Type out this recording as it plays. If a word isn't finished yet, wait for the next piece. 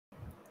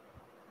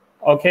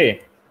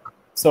Okay,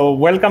 so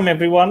welcome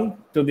everyone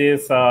to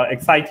this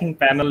exciting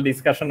panel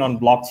discussion on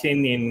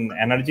blockchain in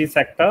energy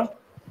sector.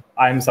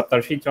 I'm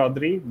Saptarshi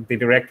Choudhury, the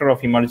Director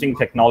of Emerging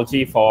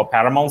Technology for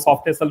Paramount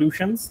Software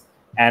Solutions.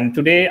 And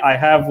today I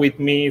have with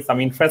me some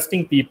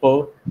interesting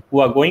people who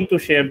are going to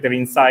share their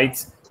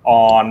insights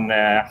on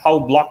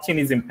how blockchain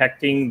is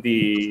impacting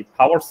the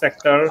power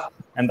sector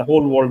and the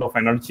whole world of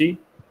energy.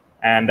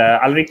 And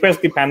I'll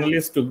request the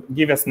panelists to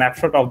give a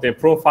snapshot of their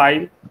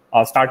profile,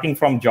 starting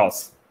from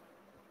Jos.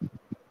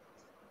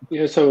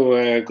 Yeah,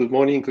 so good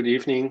morning, good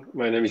evening.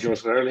 My name is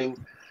Jos Ruiling.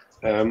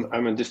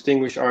 I'm a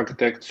distinguished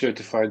architect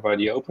certified by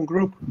the Open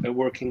Group,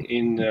 working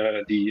in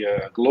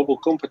the Global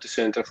Competence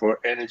Center for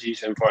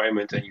Energies,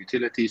 Environment and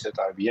Utilities at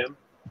IBM.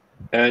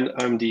 And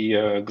I'm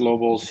the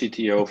global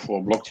CTO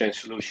for blockchain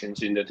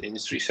solutions in that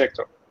industry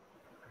sector.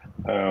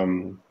 Yeah,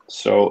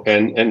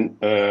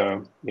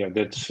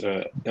 that's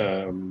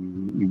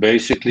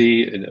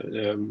basically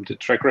the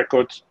track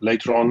record.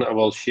 Later on, I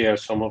will share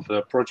some of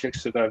the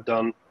projects that I've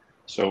done.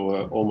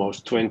 So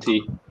almost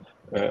 20,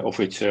 of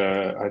which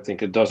I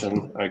think a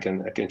dozen I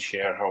can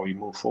share how we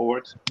move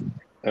forward.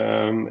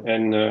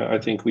 I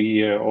think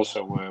we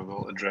also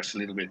will address a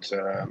little bit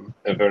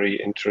a very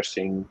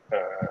interesting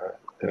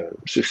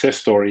success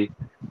story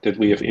that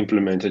we have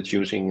implemented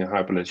using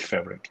Hyperledger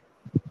Fabric.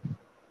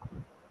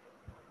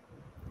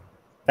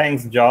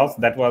 Thanks, Jos.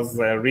 That was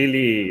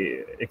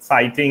really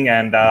exciting.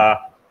 And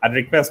I'd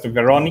request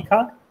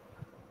Veronica.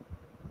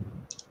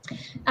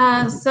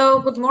 So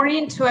good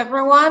morning to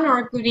everyone,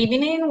 or good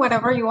evening,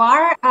 wherever you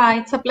are.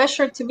 It's a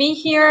pleasure to be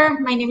here.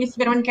 My name is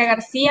Veronica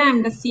Garcia.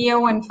 I'm the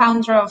CEO and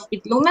founder of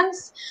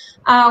Bitlumens,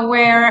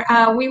 where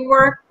we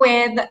work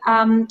with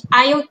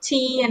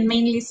IoT and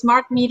mainly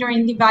smart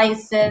metering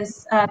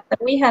devices that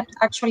we have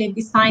actually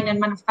designed and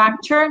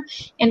manufactured.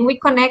 And we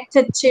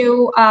connected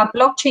to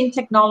blockchain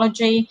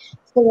technology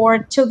for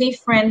two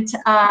different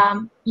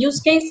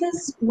use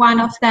cases. One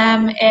of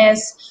them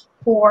is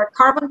for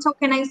carbon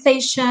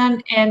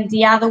tokenization, and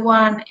the other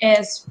one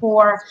is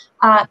for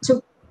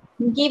to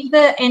give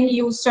the end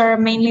user,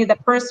 mainly the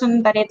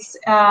person that is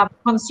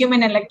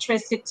consuming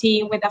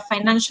electricity, with a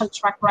financial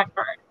track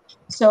record.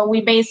 So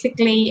we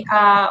basically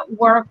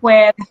work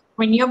with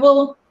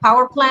renewable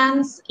power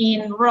plants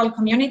in rural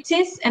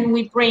communities, and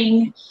we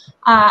bring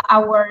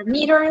our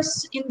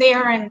meters in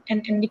there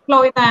and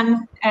deploy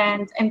them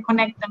and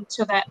connect them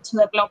to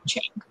the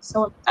blockchain.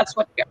 So that's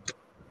what we're doing.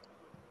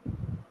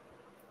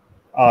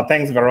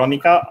 Thanks,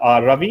 Veronica.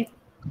 Ravi?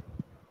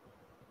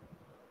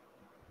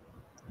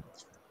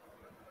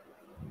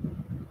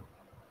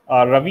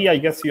 Ravi, I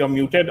guess you are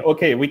muted.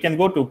 Okay, we can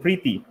go to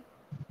Priti.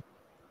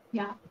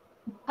 Yeah.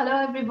 Hello,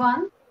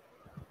 everyone.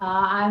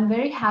 I'm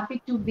very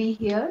happy to be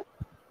here.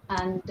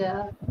 And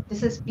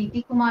this is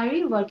Priti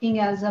Kumari, working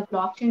as a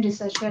blockchain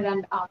researcher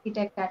and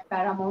architect at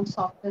Paramount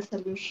Software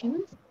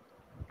Solutions.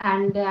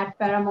 And at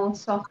Paramount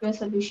Software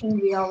Solutions,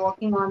 we are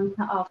working on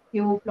a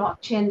few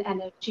blockchain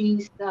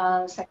energy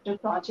sector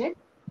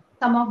projects.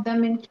 Some of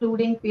them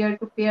including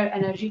peer-to-peer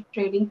energy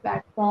trading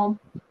platform,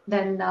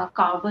 then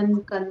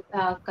carbon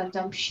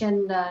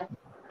consumption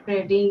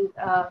trading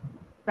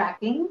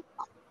tracking.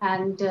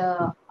 And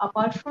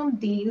apart from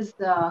these,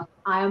 I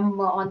am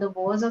on the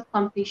verge of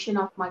completion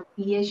of my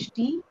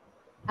PhD.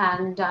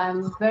 And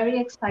I'm very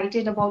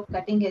excited about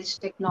cutting edge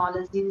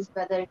technologies,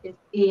 whether it is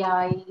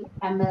AI,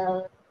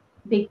 ML,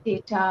 big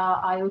data,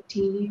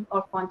 IoT,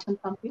 or quantum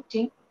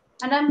computing.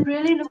 And I'm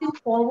really looking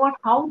forward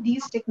how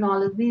these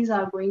technologies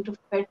are going to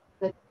fit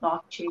with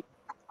blockchain.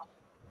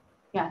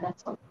 Yeah,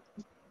 that's all.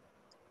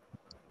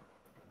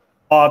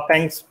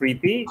 Thanks,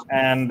 Priti.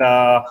 And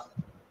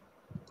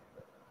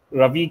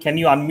Ravi, can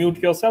you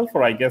unmute yourself,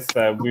 or I guess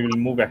we will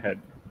move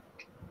ahead.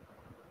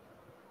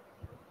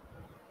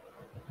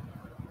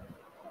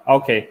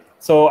 Okay,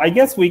 so I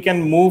guess we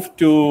can move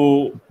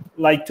to,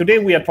 like, today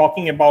we are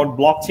talking about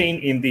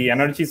blockchain in the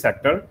energy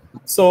sector.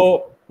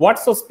 So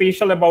what's so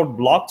special about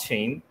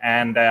blockchain,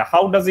 and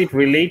how does it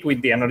relate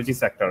with the energy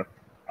sector?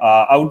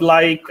 I would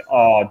like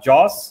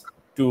Jos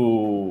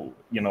to,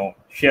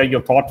 share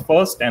your thought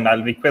first, and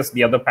I'll request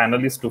the other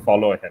panelists to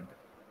follow ahead.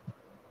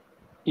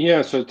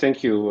 Yeah, so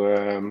thank you.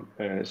 And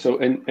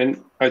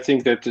I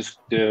think that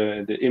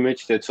the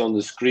image that's on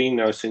the screen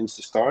now since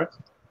the start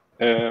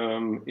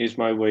is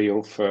my way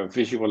of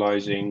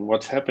visualizing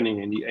what's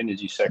happening in the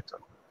energy sector.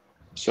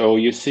 So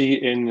you see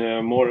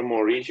in more and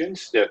more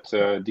regions that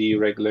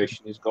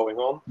deregulation is going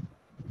on,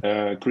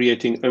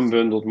 creating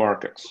unbundled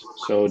markets.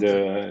 So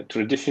the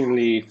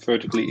traditionally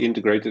vertically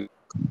integrated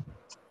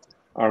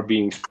are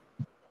being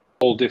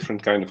all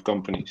different kind of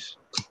companies.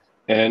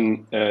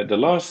 And the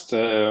last,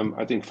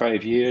 I think,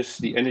 5 years,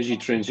 the energy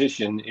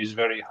transition is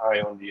very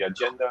high on the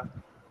agenda,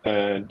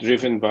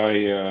 driven by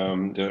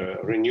the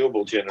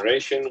renewable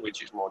generation,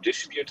 which is more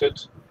distributed,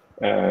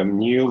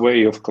 new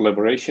way of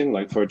collaboration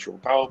like virtual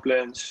power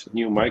plants,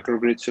 new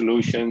microgrid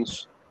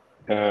solutions.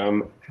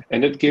 And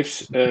it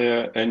gives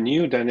a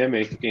new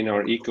dynamic in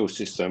our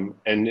ecosystem.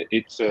 And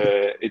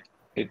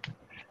it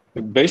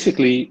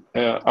basically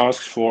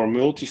asks for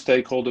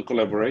multi-stakeholder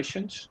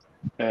collaborations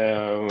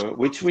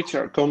which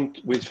come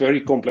with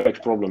very complex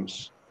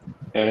problems.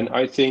 And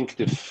I think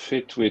the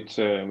fit with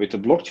the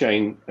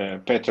blockchain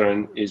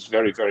pattern is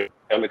very, very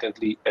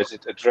elegantly, as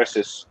it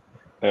addresses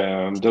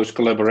those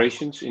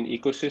collaborations in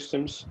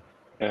ecosystems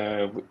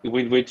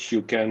with which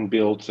you can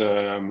build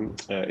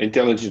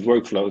intelligent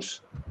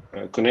workflows,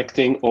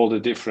 connecting all the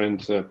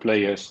different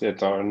players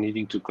that are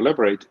needing to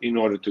collaborate in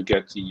order to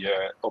get the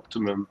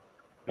optimum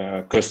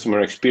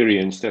customer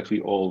experience that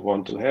we all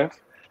want to have.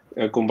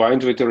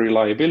 Combined with the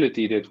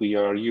reliability that we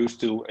are used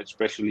to,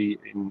 especially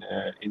in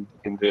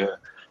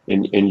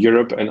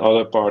Europe and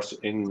other parts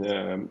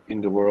in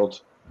the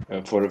world,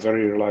 for a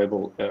very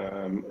reliable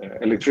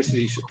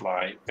electricity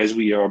supply, as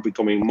we are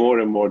becoming more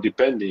and more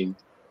depending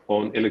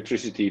on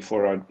electricity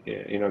for our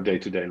in our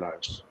day-to-day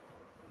lives.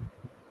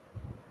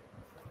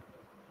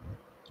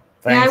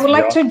 Thanks, yeah, I would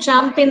like to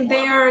jump in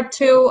there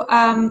to,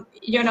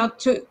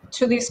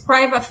 to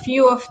describe a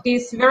few of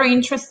these very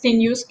interesting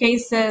use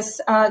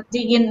cases,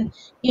 digging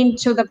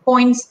into the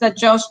points that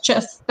Josh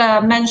just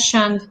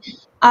mentioned.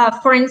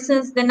 For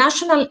instance, the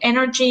National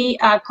Energy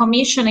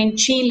Commission in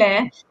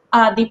Chile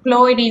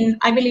deployed in,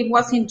 I believe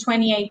was in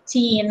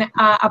 2018,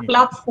 a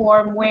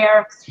platform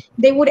where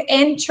they would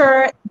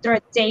enter their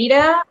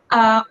data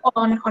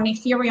on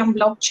Ethereum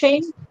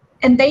blockchain.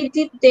 And they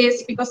did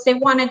this because they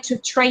wanted to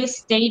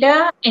trace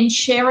data and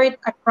share it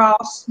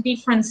across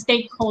different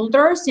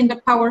stakeholders in the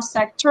power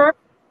sector.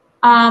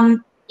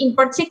 In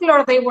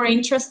particular, they were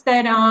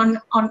interested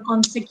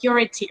on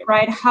security,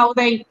 right? How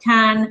they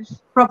can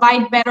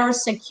provide better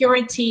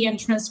security and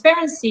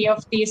transparency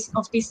of this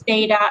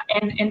data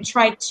and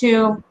try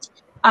to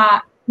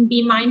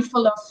be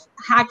mindful of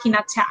hacking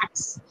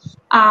attacks.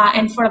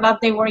 And for that,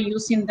 they were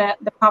using the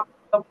public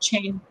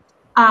blockchain.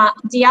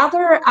 The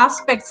other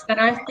aspects that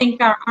I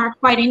think are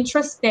quite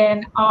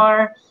interesting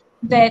are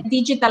the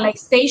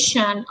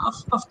digitalization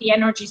of the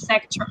energy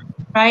sector,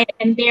 right?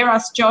 And there,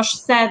 as Josh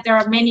said, there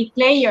are many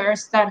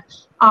players that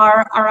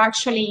are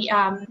actually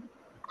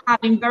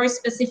having very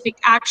specific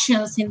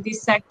actions in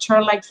this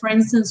sector, like, for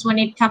instance, when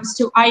it comes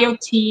to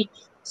IoT,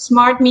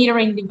 smart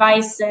metering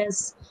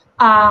devices,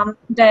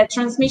 the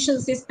transmission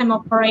system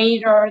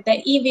operator, the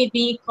EV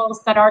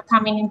vehicles that are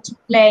coming into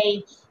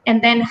play, and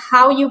then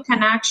how you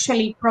can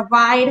actually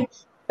provide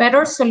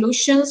better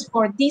solutions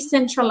for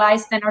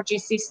decentralized energy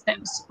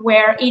systems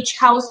where each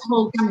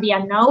household can be a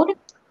node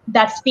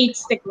that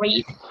feeds the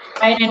grid,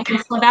 right? And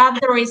for that,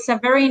 there is a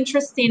very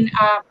interesting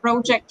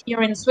project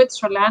here in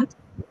Switzerland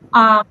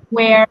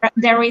where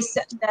there is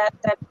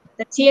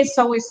the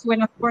TSO is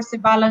doing, of course, a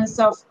balance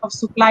of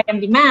supply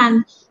and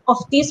demand of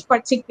these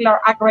particular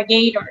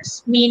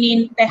aggregators,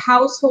 meaning the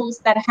households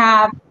that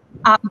have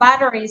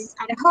batteries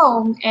at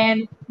home,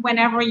 and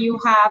whenever you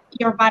have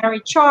your battery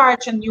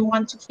charged and you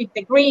want to feed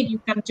the grid, you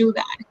can do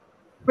that,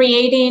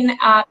 creating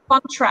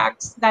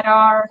contracts that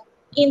are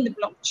in the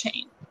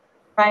blockchain,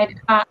 right?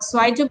 So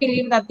I do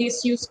believe that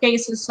these use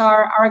cases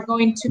are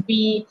going to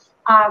be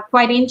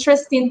quite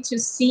interesting to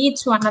see,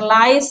 to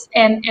analyze,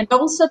 and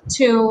also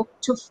to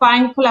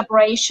find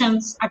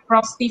collaborations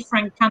across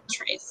different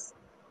countries.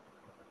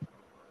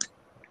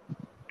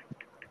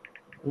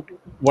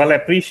 Well, I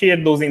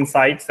appreciate those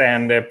insights.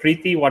 And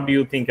Priti, what do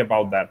you think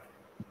about that?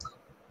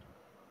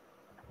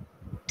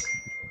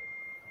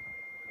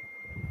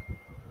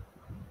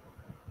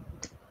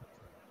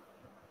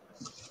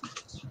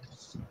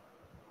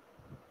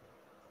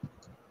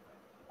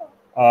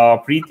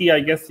 Priti,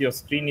 I guess your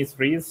screen is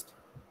raised.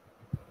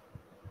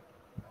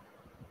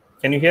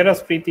 Can you hear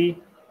us, Priti?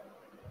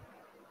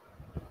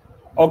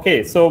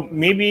 Okay, so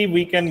maybe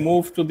we can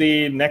move to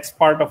the next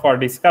part of our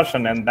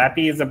discussion, and that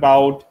is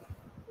about,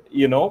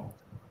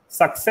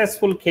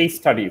 successful case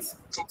studies.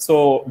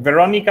 So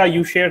Veronica,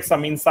 you shared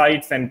some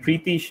insights, and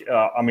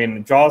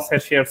Priti, Josh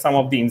has shared some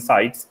of the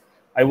insights.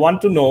 I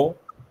want to know,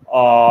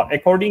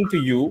 according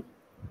to you,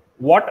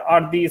 what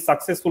are the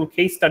successful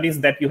case studies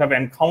that you have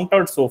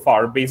encountered so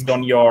far based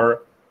on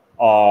your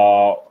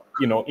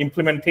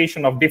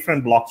implementation of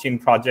different blockchain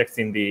projects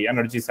in the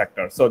energy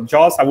sector? So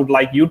Josh, I would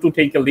like you to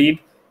take a lead.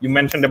 You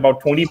mentioned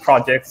about 20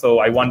 projects, so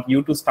I want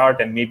you to start,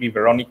 and maybe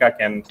Veronica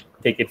can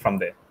take it from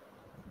there.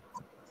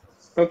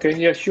 Okay,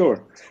 yeah,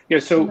 sure. Yeah,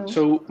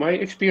 so my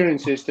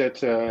experience is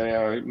that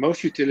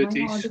most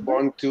utilities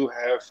want to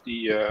have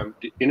the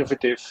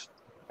innovative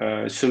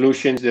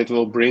solutions that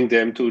will bring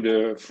them to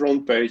the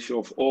front page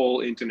of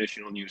all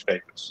international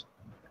newspapers.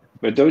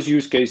 But those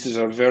use cases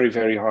are very,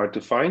 very hard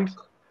to find.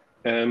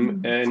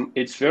 And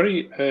it's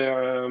very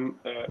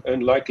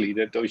unlikely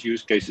that those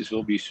use cases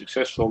will be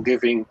successful,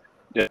 given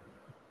the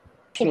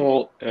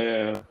national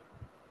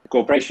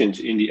corporations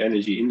in the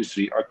energy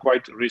industry are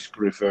quite risk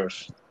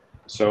reverse.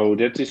 So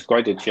that is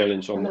quite a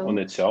challenge on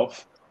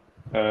itself.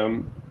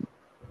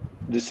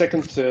 The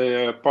second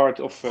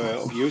part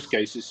of use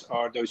cases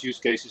are those use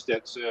cases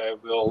that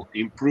will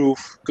improve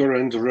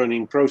current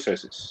running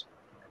processes.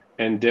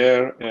 And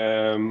there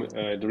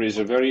is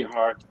a very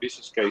hard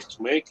business case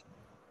to make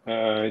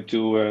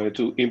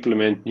to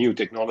implement new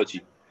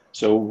technology.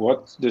 So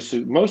what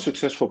the most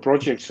successful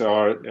projects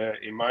are,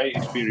 in my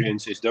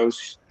experience, is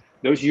those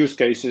those use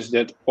cases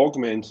that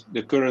augment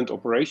the current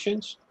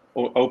operations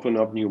or open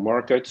up new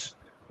markets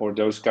or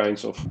those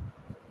kinds of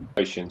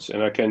operations.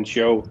 And I can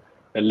show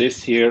a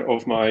list here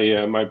of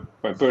my my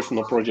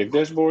personal project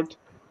dashboard.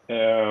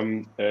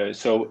 You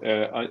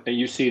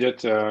see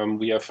that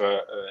we have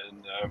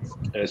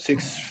a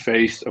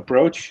six-phased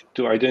approach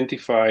to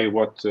identify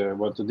what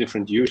the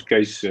different use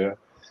case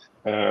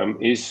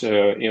is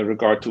in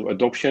regard to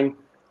adoption.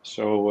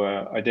 So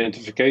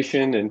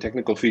identification and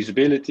technical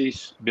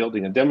feasibilities,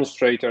 building a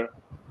demonstrator,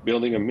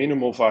 building a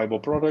minimal viable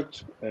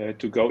product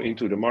to go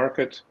into the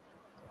market,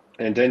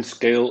 and then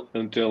scale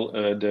until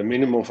the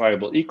minimal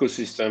viable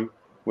ecosystem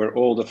where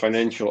all the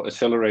financial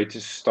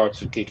accelerators start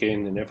to kick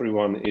in and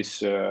everyone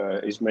is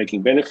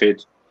making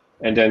benefit,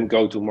 and then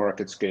go to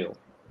market scale.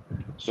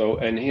 So,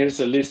 and here's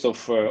a list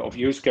of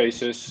use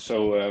cases.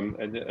 So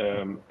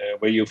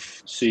where you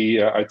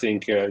see, I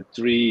think,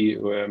 three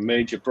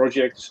major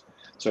projects.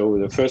 So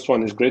the first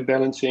one is grid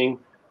balancing.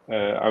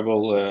 I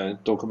will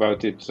talk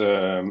about it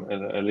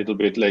a little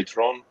bit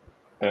later on.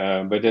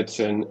 But that's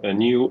a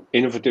new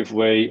innovative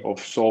way of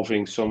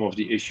solving some of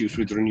the issues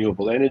with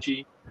renewable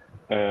energy.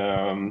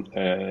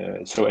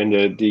 So, and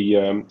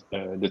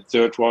the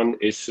third one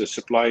is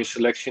supply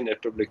selection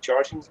at public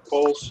charging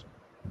poles,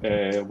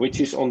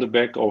 which is on the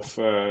back of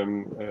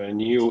a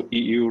new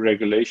EU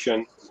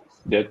regulation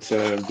that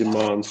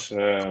demands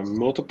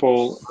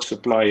multiple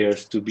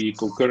suppliers to be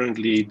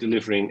concurrently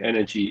delivering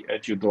energy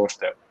at your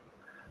doorstep.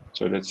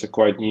 So that's a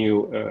quite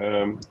new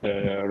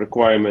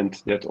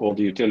requirement that all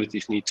the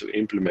utilities need to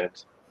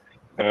implement.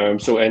 And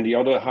the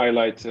other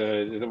highlight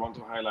that I want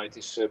to highlight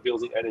is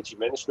building energy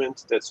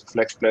management. That's a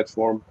Flex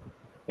platform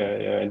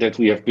that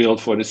we have built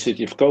for the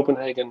city of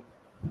Copenhagen,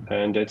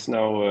 and that's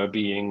now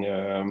being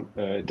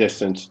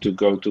destined to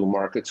go to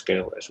market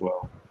scale as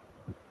well.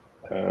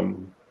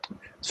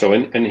 So,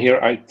 and here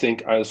I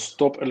think I'll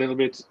stop a little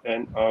bit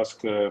and ask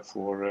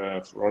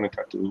for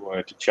Veronica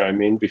to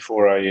chime in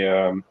before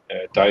I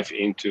dive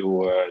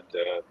into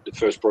the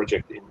first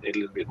project in a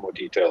little bit more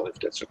detail, if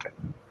that's okay.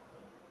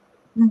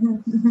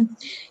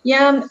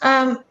 Yeah,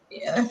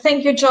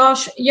 thank you,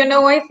 Josh. You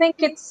know, I think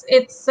it's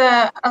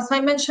as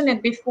I mentioned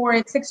it before,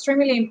 it's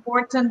extremely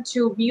important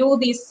to view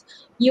these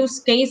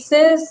use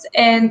cases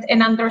and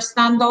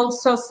understand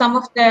also some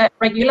of the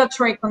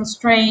regulatory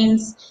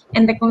constraints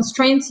and the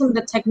constraints on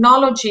the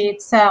technology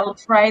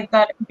itself, right?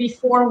 That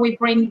before we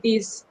bring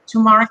this to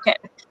market.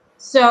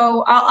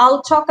 So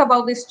I'll talk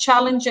about these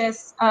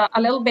challenges a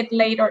little bit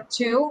later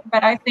too,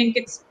 but I think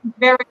it's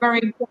very, very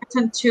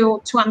important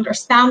to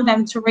understand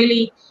them to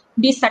really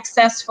be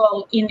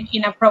successful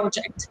in a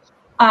project.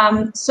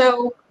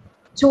 So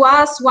to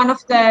us, one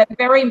of the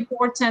very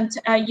important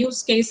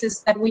use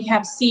cases that we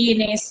have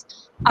seen is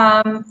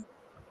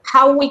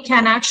how we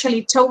can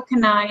actually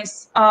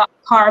tokenize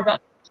carbon.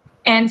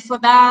 And for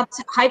that,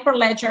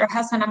 Hyperledger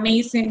has an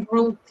amazing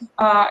group.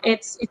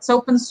 It's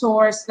open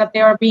source that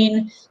they are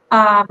being,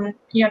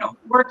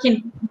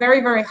 working very,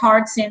 very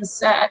hard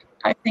since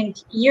I think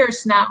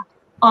years now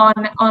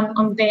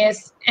on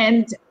this.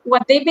 And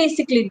what they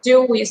basically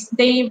do is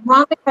they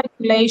run the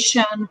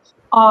calculation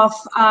of,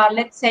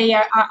 let's say,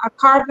 a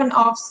carbon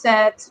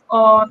offset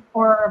or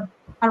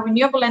a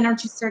renewable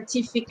energy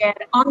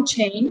certificate on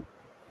chain.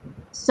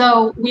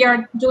 So we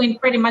are doing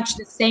pretty much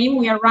the same.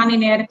 We are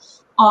running it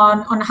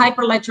on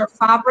Hyperledger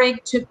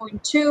Fabric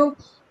 2.2,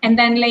 and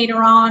then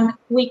later on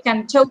we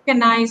can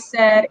tokenize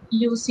it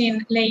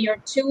using layer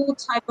 2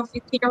 type of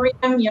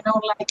Ethereum,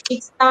 like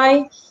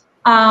XDAI.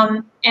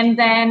 And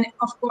then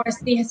of course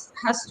this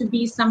has to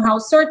be somehow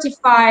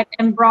certified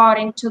and brought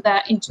into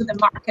the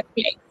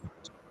marketplace.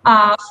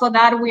 For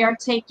that, we are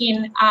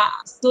taking a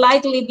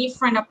slightly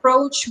different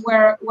approach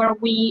where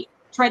we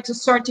try to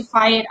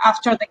certify it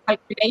after the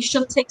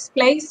calculation takes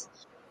place.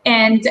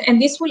 And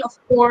this will, of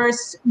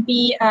course,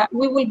 be,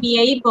 we will be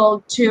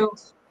able to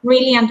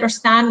really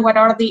understand what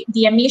are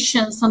the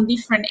emissions on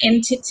different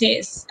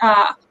entities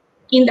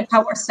in the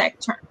power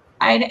sector,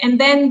 right? And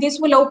then this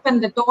will open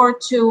the door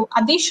to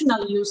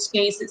additional use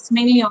cases,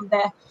 mainly on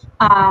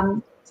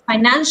the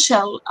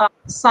financial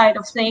side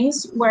of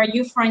things, where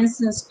you, for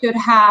instance,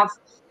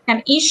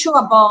 can issue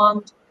a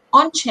bond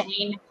on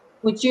chain,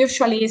 which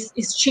usually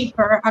is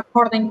cheaper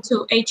according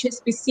to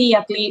HSBC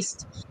at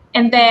least.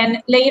 And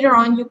then later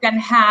on, you can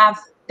have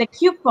the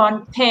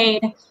coupon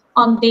paid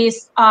on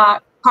these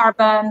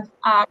carbon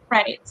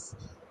credits,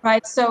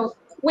 right? So,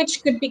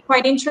 which could be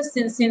quite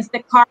interesting since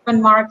the carbon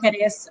market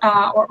is,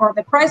 or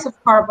the price of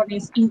carbon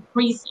is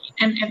increasing,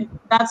 and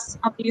that's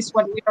at least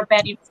what we are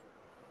betting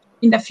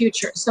in the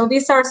future. So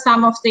these are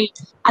some of the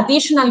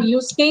additional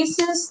use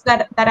cases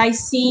that I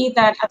see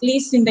that at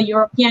least in the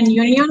European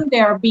Union, they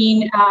are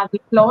being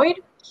deployed.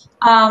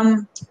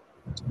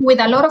 With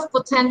a lot of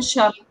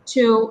potential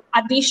to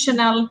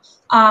additional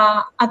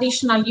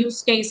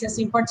use cases,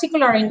 in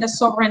particular in the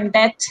sovereign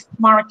debt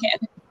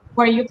market,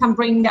 where you can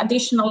bring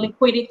additional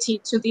liquidity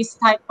to this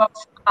type of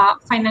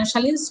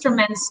financial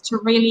instruments to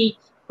really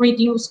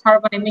reduce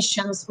carbon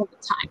emissions over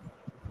time.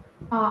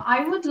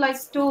 I would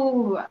like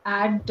to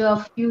add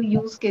a few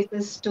use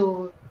cases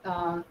to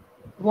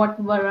what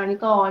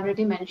Veronica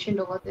already mentioned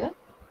over there.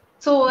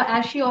 So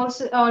as she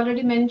also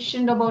already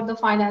mentioned about the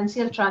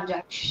financial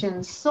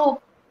transactions,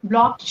 so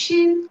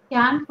blockchain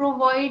can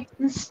provide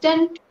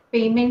instant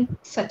payment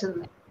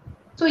settlement.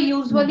 So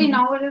usually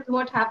nowadays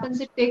what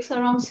happens, it takes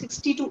around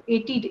 60 to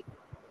 80 days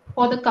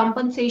for the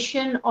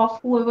compensation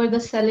of whoever the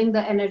selling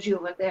the energy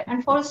over there.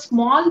 And for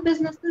small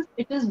businesses,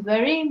 it is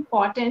very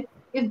important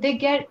if they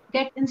get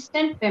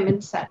instant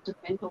payment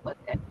settlement over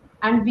there.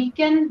 And we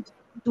can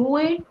do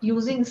it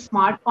using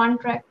smart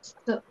contracts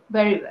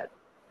very well.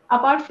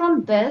 Apart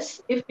from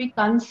this, if we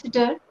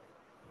consider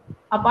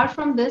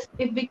about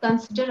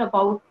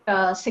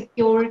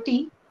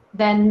security,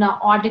 then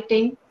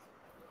auditing,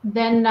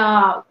 then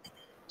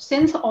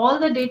since all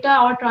the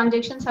data or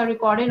transactions are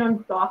recorded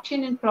on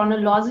blockchain in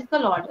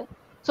chronological order,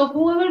 so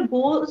whoever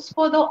goes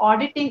for the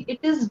auditing, it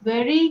is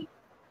very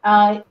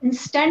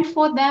instant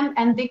for them,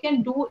 and they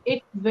can do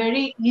it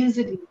very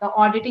easily. The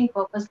auditing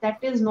purpose, that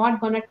is not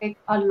going to take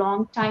a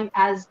long time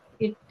as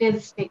it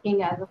is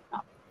taking as of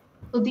now.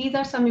 So these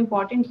are some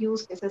important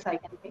use cases I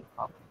can think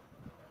of.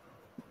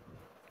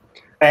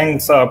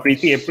 Thanks,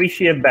 Priti.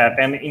 Appreciate that.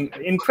 And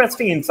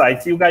interesting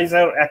insights. You guys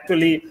are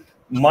actually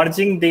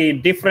merging the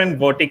different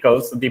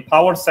verticals, the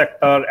power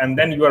sector, and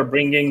then you are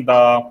bringing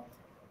the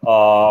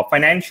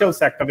financial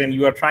sector, and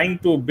you are trying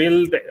to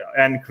build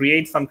and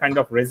create some kind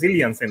of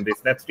resilience in this.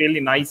 That's really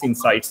nice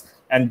insights.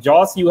 And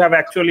Joss, you have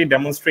actually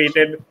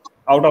demonstrated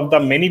out of the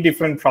many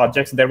different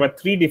projects, there were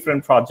 3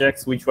 different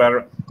projects which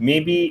were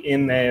maybe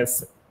in a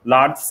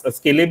large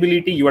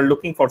scalability. You are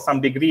looking for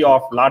some degree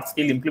of large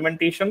scale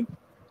implementation.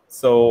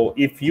 So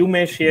if you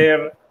may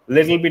share a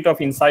little bit of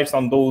insights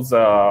on those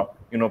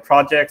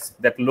projects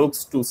that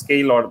looks to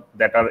scale or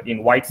that are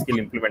in wide scale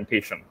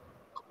implementation.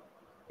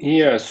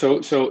 Yeah,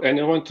 and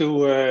I want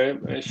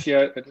to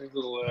share a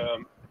little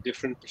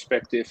different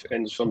perspective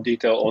and some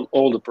detail on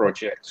all the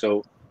projects.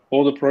 So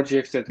all the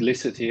projects that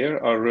listed here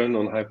are run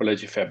on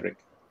Hyperledger Fabric.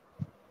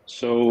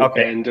 So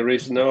okay. And there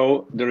is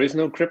no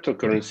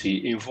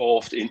cryptocurrency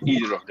involved in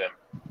either of them.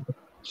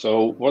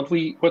 So what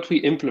we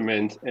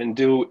implement and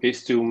do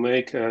is to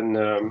make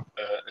a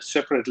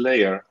separate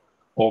layer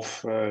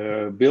of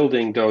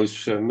building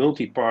those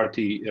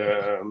multi-party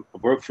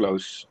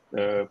workflows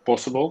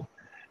possible,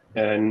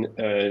 and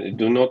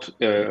do not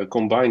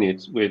combine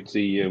it with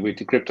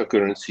the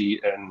cryptocurrency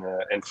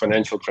and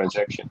financial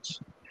transactions.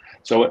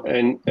 So,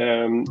 and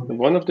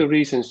one of the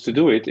reasons to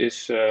do it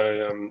is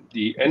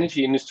the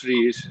energy industry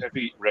is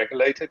heavily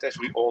regulated, as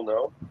we all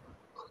know.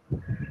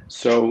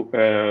 So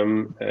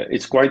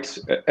it's quite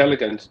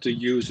elegant to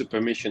use a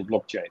permissioned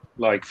blockchain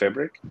like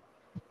Fabric,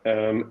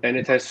 and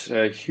it has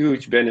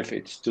huge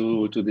benefits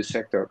to the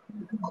sector,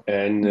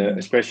 and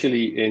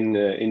especially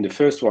in the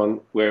first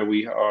one, where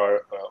we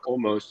are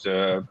almost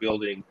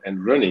building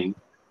and running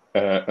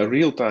a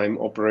real-time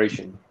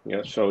operation.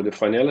 Yeah, so the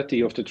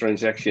finality of the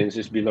transactions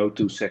is below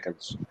 2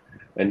 seconds,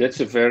 and that's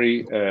a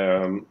very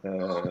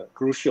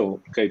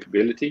crucial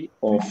capability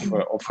of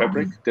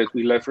Fabric that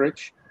we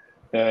leverage.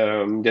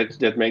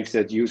 That makes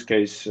that use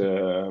case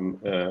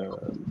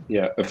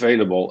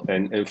available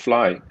and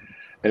fly.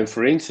 And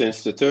for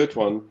instance, the third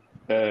one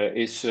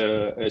is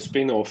a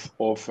spin-off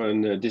of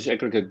a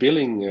disaggregate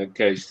billing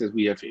case that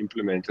we have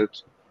implemented.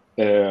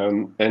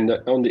 And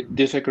on the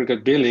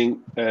disaggregate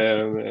billing,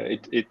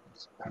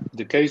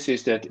 the case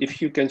is that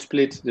if you can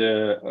split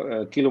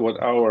the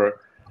kilowatt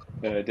hour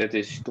that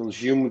is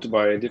consumed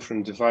by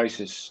different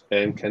devices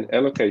and can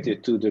allocate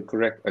it to the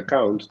correct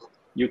account,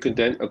 you can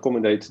then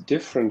accommodate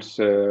different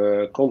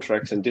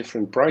contracts and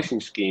different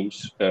pricing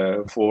schemes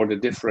for the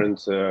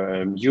different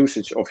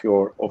usage of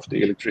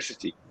the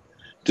electricity.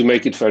 To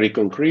make it very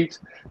concrete,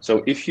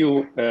 so if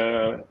you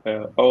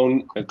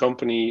own a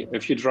company,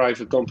 if you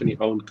drive a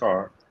company-owned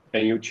car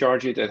and you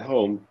charge it at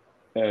home,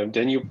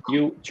 then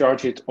you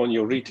charge it on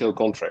your retail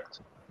contract.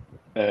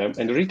 And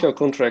the retail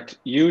contract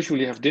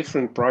usually have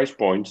different price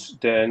points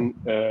than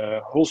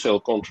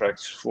wholesale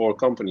contracts for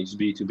companies,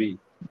 B2B.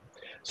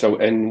 So,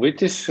 and with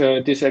this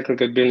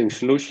disaggregate billing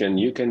solution,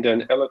 you can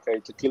then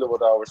allocate the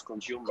kilowatt hours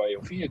consumed by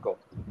your vehicle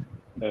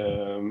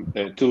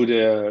to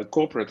the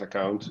corporate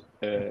account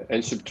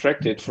and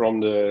subtract it from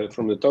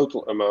the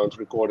total amount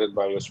recorded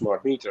by your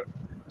smart meter.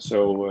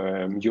 So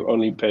you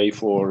only pay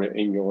for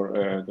in your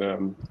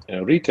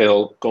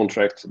retail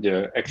contract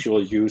the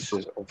actual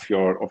uses of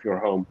your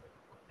home,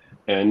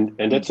 and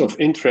that's of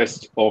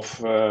interest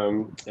of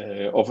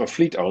a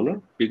fleet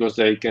owner, because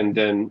they can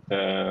then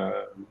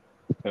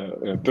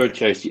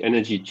purchase the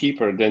energy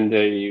cheaper than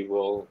they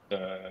will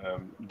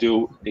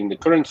do in the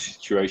current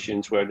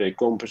situations where they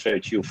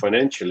compensate you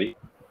financially.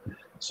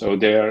 So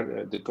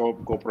there, the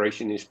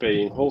corporation is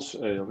paying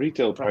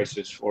retail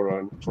prices for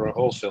a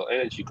wholesale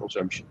energy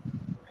consumption.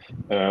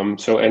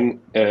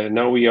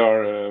 Now we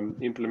are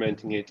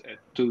implementing it at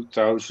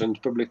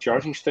 2,000 public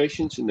charging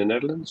stations in the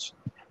Netherlands,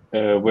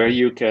 where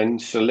you can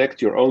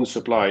select your own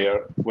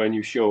supplier when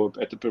you show up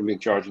at the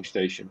public charging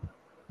station.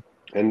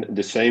 And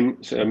the same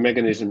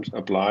mechanisms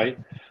apply,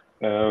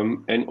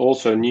 and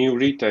also new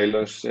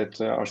retailers that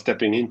are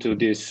stepping into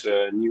this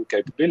new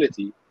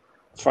capability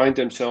find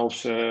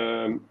themselves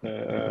in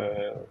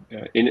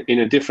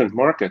a different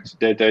market.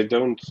 That they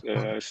don't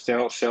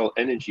sell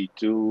energy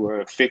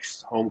to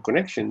fixed home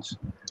connections,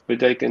 but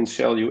they can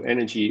sell you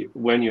energy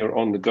when you're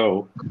on the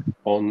go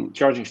on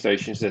charging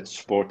stations that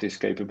support this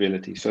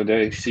capability. So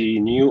they see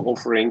new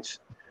offerings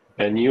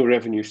and new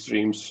revenue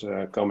streams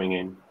coming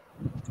in.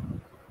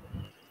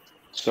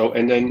 So,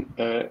 and then,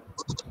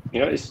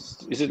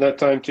 is it now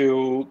time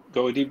to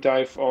go a deep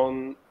dive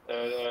on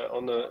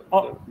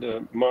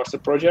the master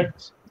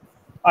project?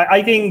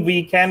 I think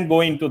we can go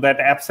into that.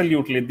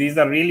 Absolutely. These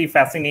are really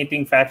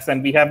fascinating facts.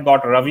 And we have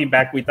got Ravi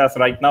back with us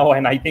right now.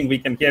 And I think we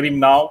can hear him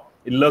now.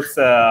 It looks,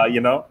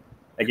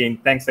 again,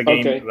 thanks again,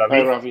 okay. Ravi.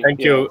 Hi, Ravi. Thank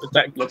you.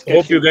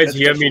 Hope you guys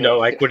hear me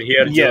now. I could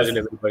hear yes. Jules and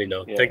everybody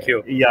now. Yeah. Thank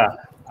you. Yeah.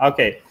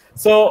 Okay.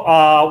 So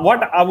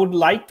what I would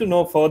like to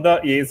know further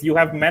is you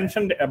have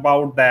mentioned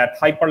about that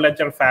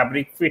Hyperledger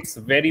Fabric fits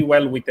very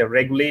well with a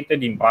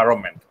regulated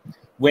environment.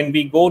 When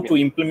we go to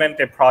implement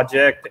a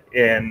project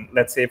in,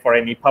 let's say, for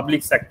any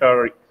public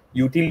sector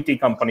utility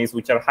companies,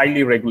 which are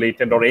highly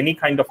regulated, or any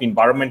kind of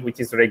environment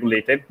which is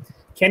regulated,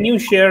 can you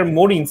share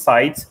more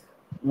insights?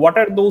 What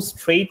are those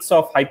traits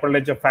of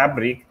Hyperledger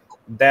Fabric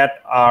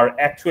that are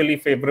actually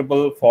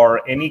favorable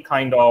for any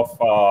kind of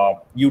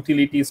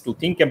utilities to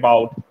think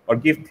about or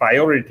give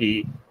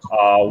priority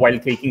while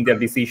taking their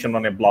decision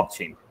on a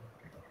blockchain?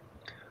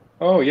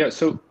 Oh, yeah.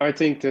 So I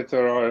think that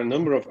there are a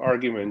number of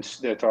arguments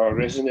that are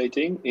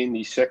resonating in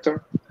the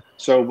sector.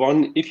 So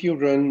one, if you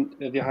run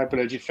the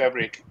Hyperledger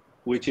Fabric,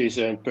 which is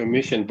a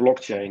permission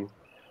blockchain,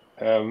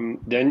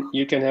 then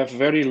you can have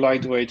very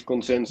lightweight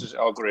consensus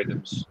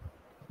algorithms.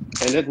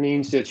 And that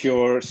means that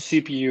your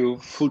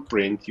CPU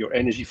footprint, your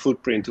energy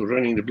footprint to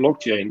running the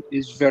blockchain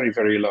is very,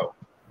 very low.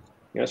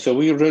 Yeah, so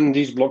we run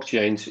these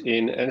blockchains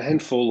in a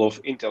handful of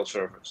Intel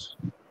servers.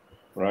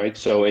 Right,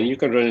 so and you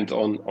can run it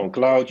on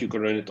cloud, you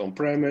can run it on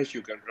premise,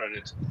 you can run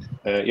it,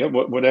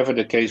 whatever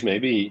the case may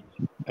be.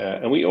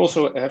 And we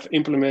also have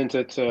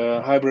implemented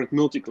hybrid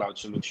multi-cloud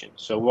solutions.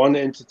 So one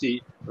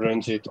entity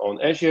runs it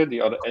on Azure, the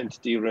other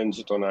entity runs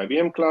it on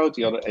IBM Cloud,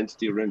 the other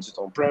entity runs it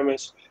on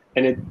premise,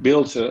 and it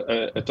builds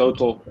a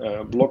total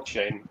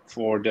blockchain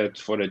for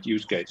that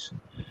use case.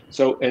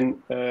 So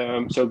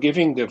so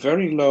giving the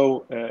very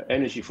low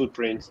energy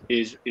footprint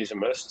is a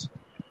must.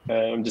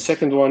 The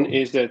second one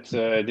is that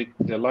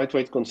the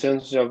lightweight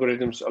consensus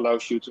algorithms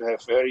allows you to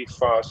have very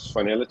fast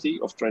finality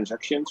of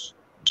transactions.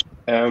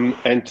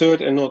 And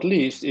third and not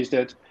least is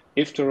that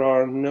if there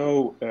are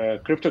no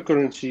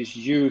cryptocurrencies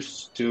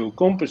used to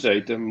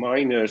compensate the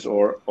miners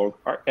or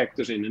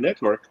actors in the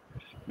network,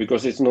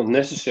 because it's not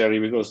necessary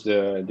because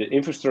the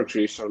infrastructure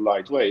is so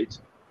lightweight,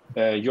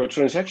 your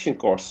transaction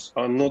costs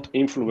are not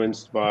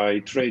influenced by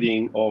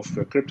trading of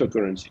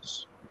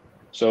cryptocurrencies.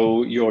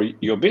 So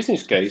your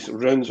business case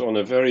runs on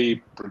a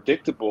very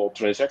predictable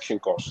transaction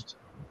cost.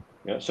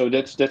 Yeah, so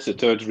that's the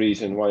third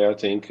reason why I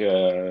think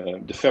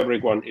the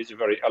Fabric one is a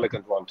very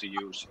elegant one to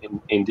use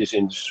in this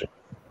industry.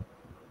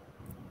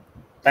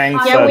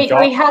 Thanks, yeah,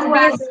 we have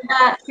these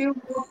few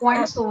more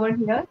points over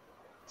here.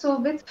 So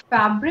with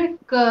Fabric,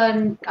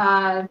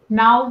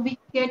 now we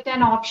get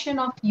an option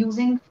of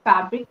using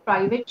Fabric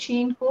private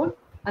chain code.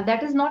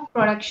 That is not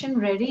production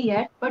ready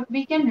yet, but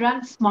we can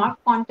run smart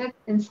contracts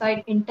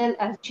inside Intel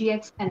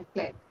SGX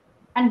Enclave.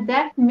 And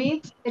that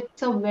makes it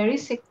a very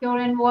secure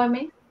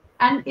environment.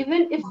 And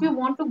even if we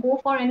want to go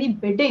for any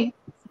bidding,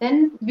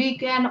 then we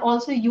can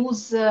also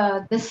use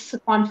this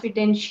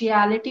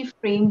confidentiality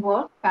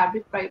framework,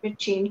 Fabric private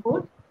chain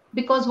code,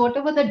 because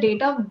whatever the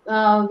data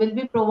will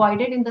be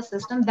provided in the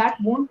system, that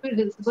won't be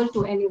visible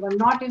to anyone,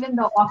 not even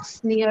the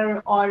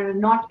auctioneer or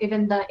not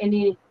even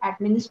any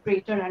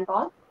administrator and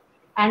all.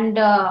 And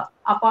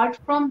apart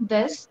from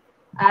this,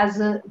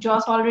 as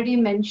Joss already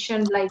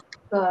mentioned, like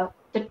the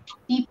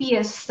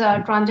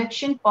TPS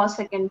transaction per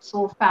second.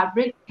 So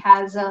Fabric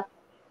has a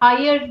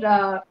higher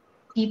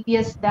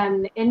TPS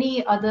than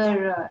any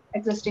other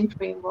existing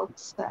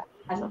frameworks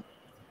as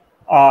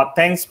of.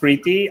 Thanks,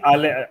 Priti.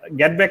 I'll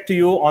get back to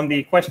you on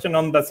the question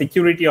on the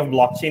security of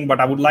blockchain, but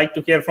I would like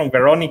to hear from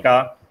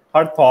Veronica,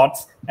 her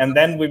thoughts, and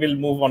then we will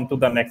move on to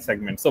the next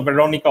segment. So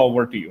Veronica,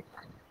 over to you.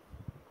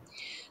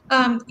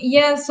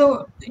 Yeah,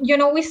 so,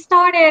 we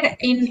started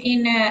in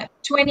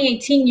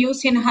 2018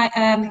 using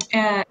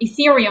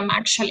Ethereum,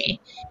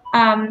 actually,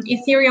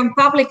 Ethereum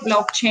public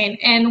blockchain.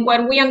 And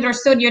what we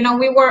understood,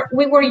 we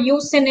were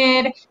using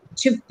it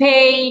to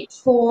pay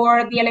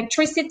for the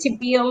electricity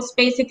bills,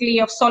 basically,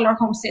 of solar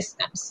home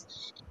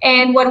systems.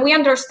 And what we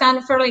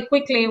understand fairly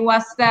quickly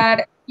was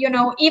that,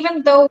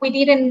 even though we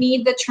didn't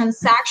need the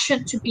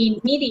transaction to be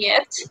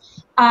immediate,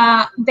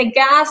 the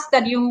gas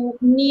that you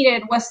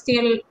needed was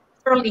still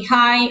fairly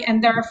high,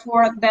 and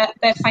therefore the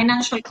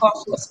financial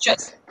cost was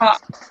just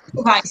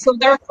too high. So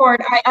therefore,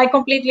 I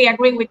completely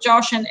agree with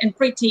Josh and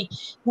Priti.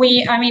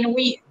 We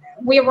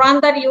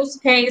ran that use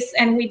case,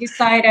 and we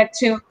decided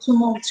to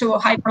move to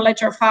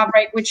Hyperledger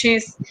Fabric, which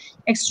is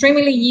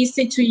extremely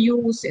easy to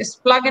use. It's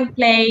plug and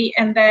play,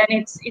 and then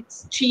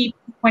it's cheap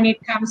when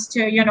it comes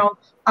to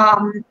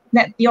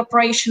the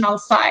operational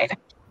side.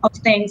 of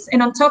things.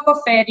 And on top of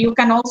it, you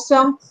can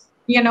also,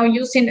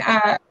 using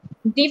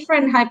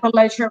different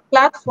Hyperledger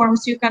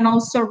platforms, you can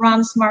also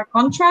run smart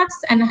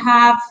contracts and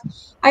have,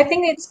 I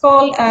think it's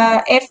called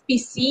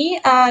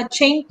FPC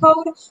chain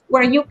code,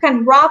 where you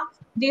can wrap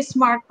these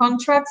smart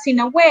contracts in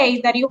a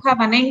way that you have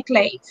an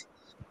enclave,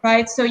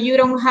 right? So you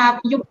don't have,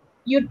 you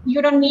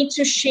don't need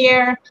to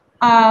share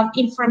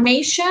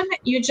information.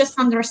 You just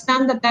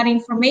understand that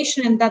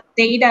information and that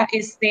data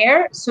is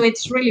there. So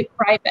it's really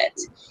private,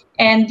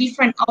 and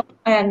different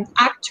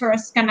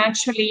actors can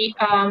actually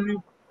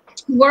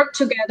work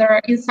together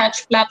in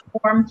such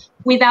platform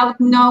without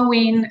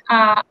knowing,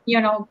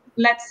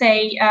 let's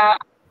say,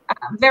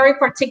 very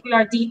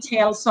particular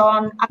details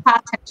on a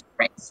patent,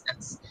 for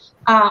instance.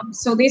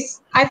 So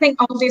I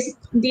think all these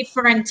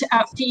different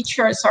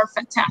features are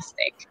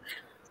fantastic.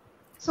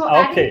 So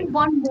adding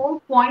one more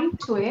point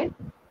to it,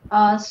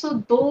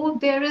 so though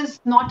there is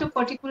not a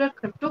particular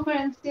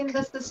cryptocurrency in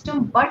the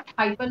system, but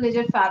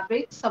Hyperledger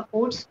Fabric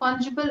supports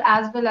fungible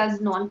as well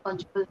as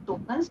non-fungible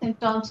tokens in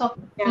terms of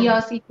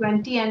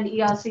ERC20 and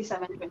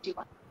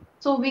ERC721.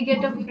 So we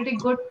get a pretty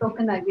good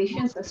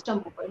tokenization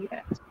system over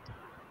here.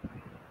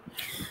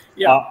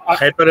 Yeah,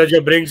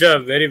 Hyperledger brings a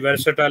very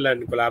versatile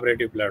and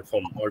collaborative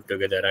platform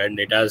altogether, and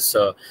it has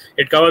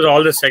it covers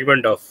all the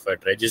segment of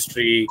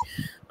registry,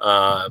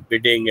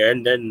 bidding,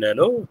 and then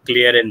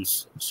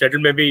clearance. Settle,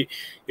 maybe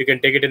you can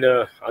take it in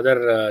the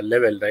other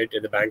level, right,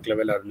 at the bank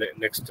level or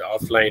next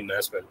offline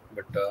as well.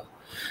 But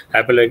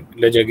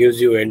Hyperledger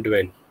gives you end to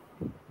end.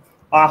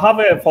 I have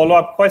a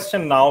follow-up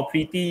question now.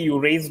 Priti, you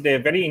raised a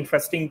very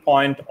interesting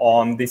point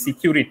on the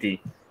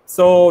security.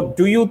 So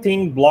do you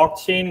think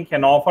blockchain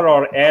can offer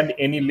or add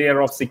any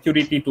layer of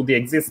security to the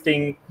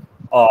existing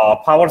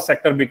power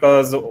sector?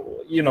 Because,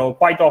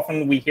 quite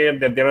often we hear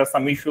that there are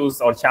some issues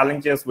or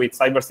challenges with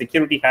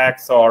cybersecurity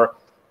hacks or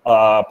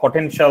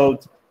potential,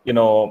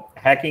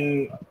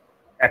 hacking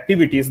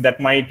activities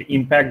that might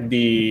impact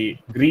the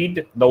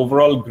grid, the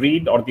overall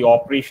grid or the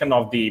operation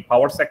of the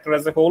power sector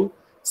as a whole.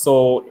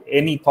 So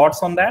any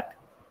thoughts on that?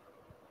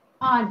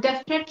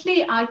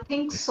 Definitely, I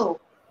think so.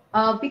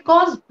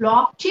 Because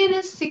blockchain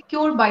is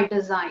secure by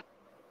design.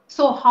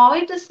 So how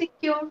it is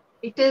secure?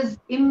 It is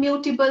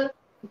immutable.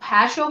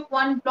 Hash of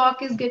one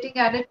block is getting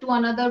added to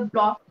another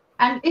block.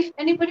 And if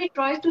anybody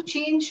tries to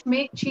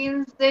make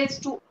changes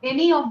to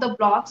any of the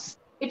blocks,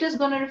 it is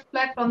going to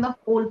reflect on the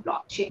whole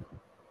blockchain.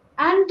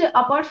 And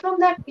apart from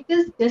that, it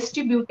is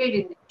distributed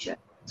in nature.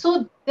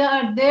 So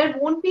there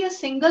won't be a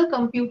single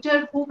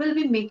computer who will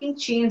be making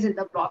change in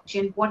the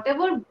blockchain.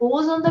 Whatever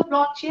goes on the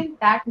blockchain,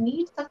 that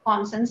needs a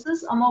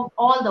consensus among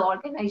all the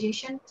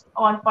organizations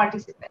or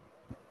participants.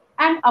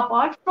 And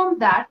apart from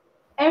that,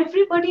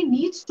 everybody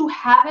needs to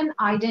have an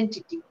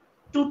identity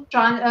to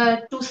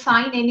digitally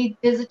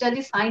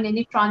sign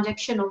any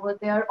transaction over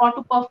there, or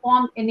to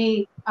perform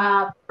any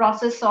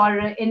process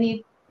or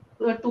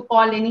to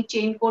call any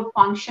chain code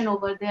function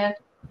over there,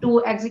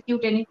 to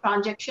execute any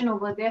transaction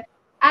over there.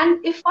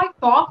 And if I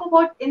talk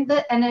about in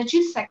the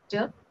energy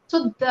sector,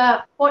 so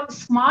for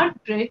smart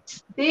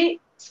grids,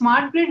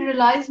 smart grid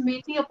relies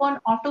mainly upon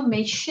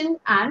automation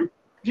and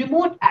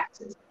remote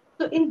access.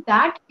 So in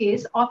that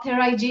case,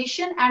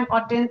 authorization and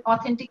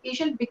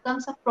authentication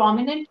becomes a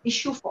prominent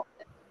issue for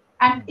them.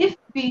 And if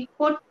we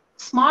put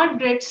smart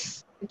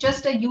grids,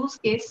 just a use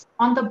case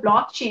on the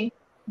blockchain,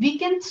 we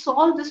can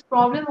solve this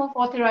problem of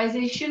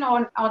authorization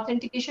or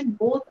authentication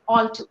both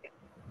altogether.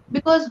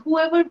 Because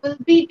whoever will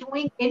be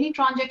doing any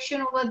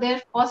transaction over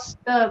there,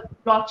 first the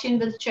blockchain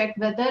will check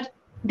whether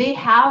they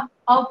have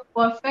a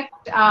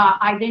perfect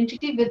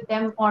identity with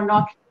them or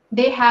not.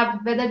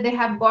 Whether they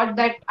have got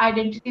that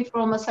identity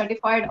from a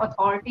certified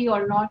authority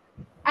or not.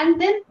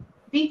 And then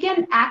we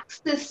can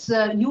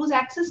use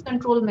access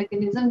control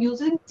mechanism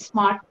using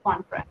smart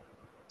contract.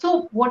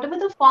 So whatever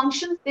the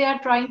functions they are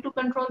trying to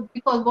control,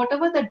 because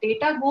whatever the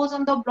data goes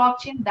on the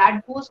blockchain,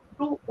 that goes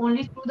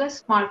only through the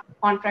smart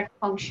contract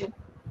function.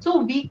 So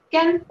we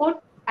can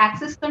put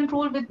access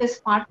control with the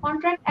smart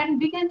contract, and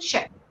we can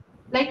check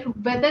like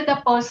whether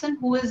the person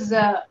who is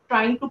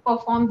trying to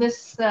perform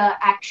this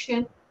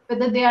action,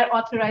 whether they are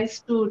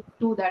authorized to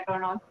do that or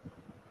not.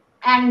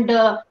 And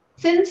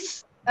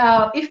since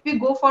if we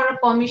go for a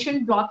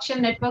permission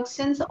blockchain network,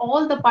 since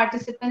all the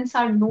participants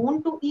are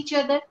known to each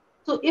other,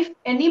 so if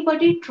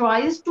anybody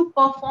tries to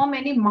perform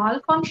any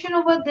malfunction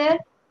over there,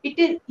 it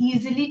is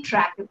easily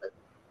trackable.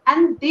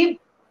 And they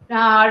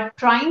are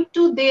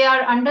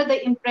under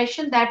the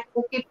impression that,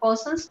 okay,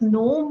 persons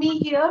know me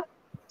here,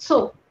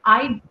 so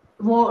I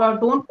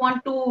don't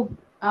want to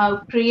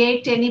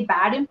create any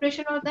bad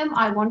impression of them.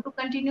 I want to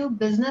continue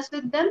business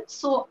with them.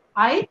 So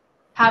I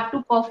have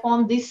to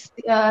perform this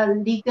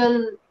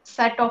legal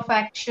set of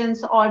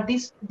actions or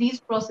these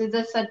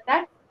procedures such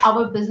that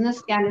our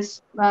business can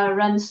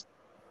run.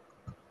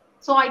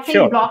 So I think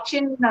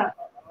blockchain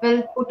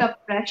will put a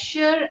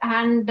pressure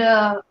and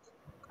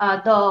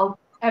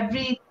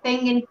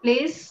everything in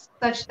place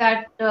such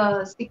that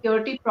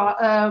security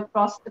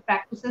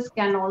practices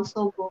can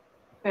also go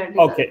fairly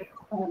well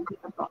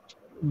with the blockchain.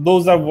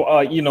 those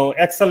are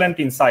excellent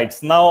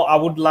insights. Now I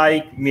would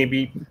like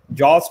maybe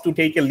Josh to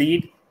take a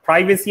lead.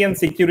 Privacy and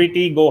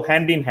security go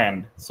hand in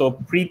hand. So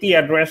Priti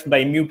addressed the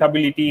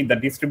immutability, the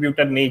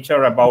distributed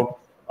nature about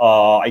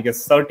I guess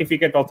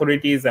certificate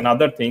authorities and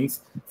other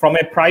things from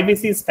a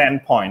privacy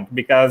standpoint,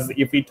 because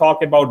if we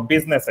talk about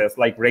businesses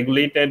like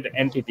regulated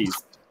entities,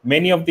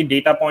 many of the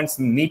data points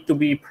need to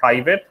be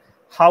private.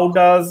 How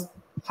does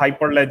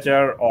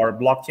Hyperledger or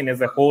blockchain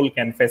as a whole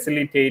can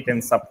facilitate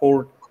and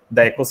support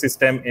the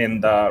ecosystem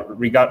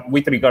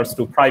with regards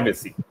to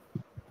privacy?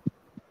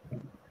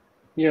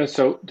 Yeah,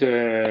 so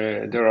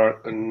there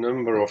are a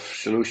number of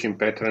solution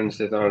patterns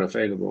that are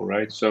available,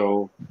 right?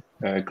 So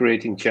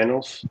creating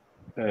channels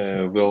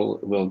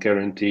will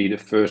guarantee the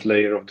first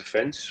layer of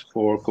defense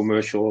for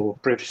commercial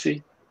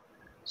privacy,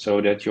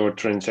 so that your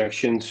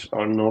transactions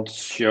are not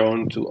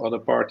shown to other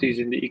parties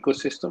in the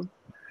ecosystem.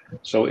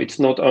 So it's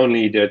not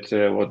only that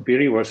what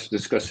Piri was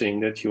discussing,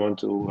 that you want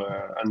to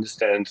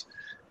understand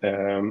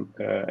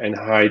and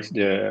hide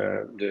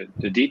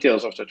the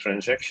details of the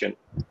transaction,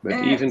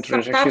 but even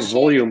transaction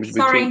volumes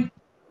between.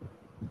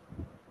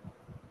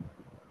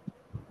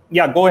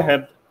 Yeah, go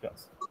ahead.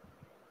 Yes.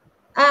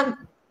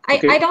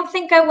 Okay. I don't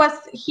think I was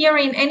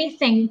hearing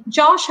anything.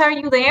 Josh, are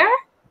you there?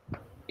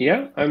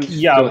 Yeah, I'm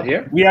still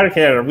here. We are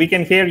here. We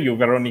can hear you,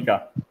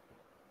 Veronica.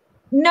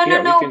 No,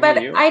 but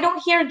I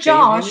don't hear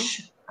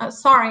Josh.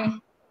 Sorry.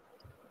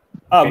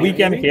 We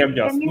can hear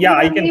Josh. Yeah,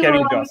 I can hear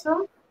you, Josh.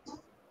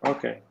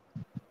 Okay.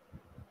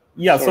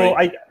 Yeah,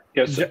 sorry.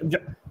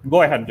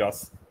 Go ahead,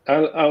 Josh.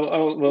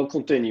 We'll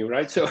continue,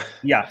 right? So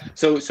yeah.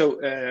 So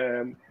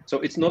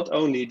it's not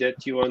only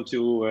that you want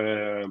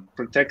to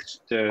protect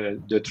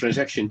the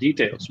transaction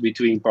details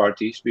between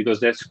parties, because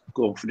that's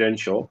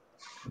confidential,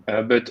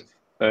 but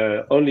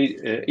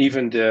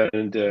even the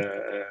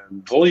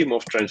volume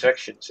of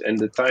transactions and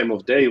the time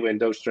of day when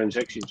those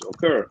transactions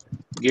occur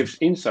gives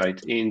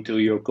insight into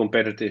your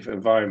competitive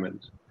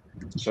environment.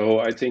 So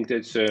I think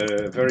that's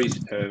a very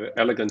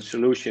elegant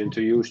solution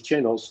to use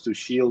channels to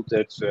shield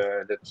that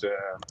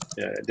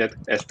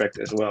aspect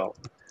as well.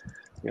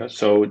 Yeah,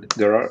 so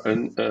there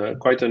are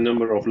quite a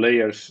number of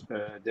layers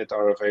that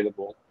are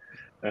available.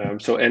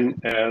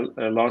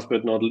 Last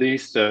but not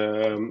least,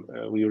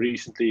 we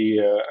recently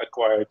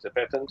acquired a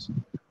patent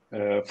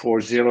for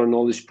zero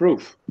knowledge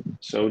proof,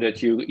 so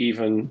that you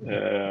even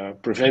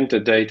prevent the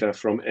data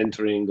from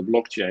entering the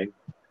blockchain.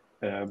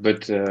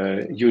 But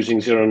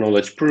using zero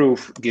knowledge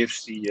proof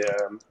gives the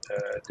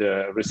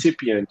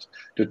recipient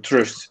the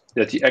trust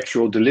that the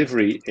actual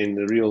delivery in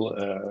the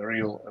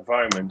real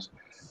environment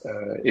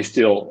is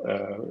still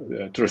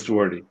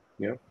trustworthy.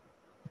 Yeah,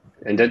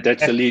 and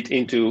that's a lead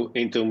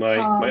into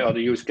my other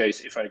use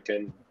case, if I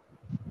can.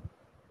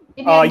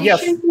 In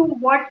addition to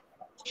what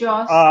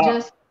Josh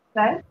just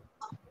said,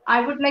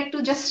 I would like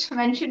to just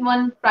mention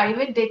one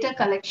private data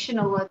collection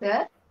over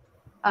there.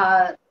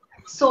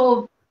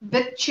 So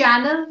with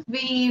channel,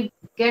 we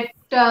get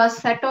a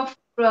set of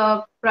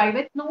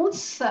private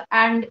nodes,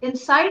 and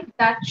inside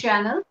that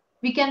channel,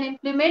 we can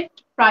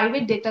implement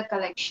private data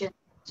collection.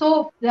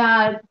 So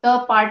the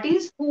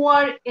parties who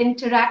are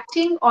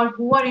interacting or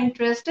who are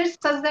interested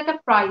such that a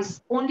price,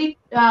 only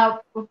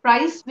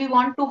price we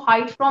want to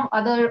hide from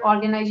other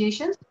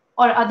organizations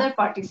or other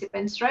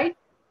participants, right?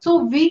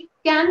 So we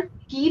can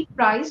keep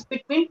price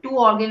between two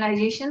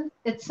organizations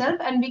itself,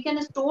 and we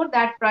can store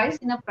that price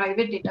in a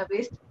private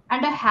database,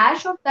 and a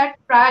hash of that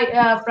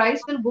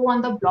price will go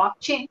on the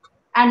blockchain.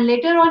 And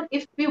later on,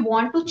 if we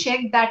want to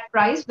check that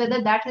price,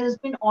 whether that has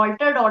been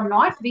altered or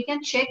not, we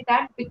can check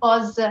that,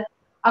 because a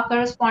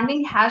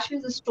corresponding hash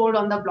is stored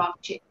on the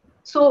blockchain.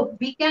 So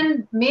we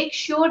can make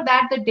sure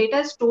that the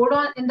data stored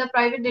in the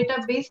private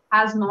database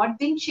has not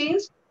been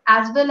changed,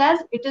 as well as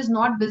it is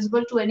not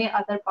visible to any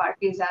other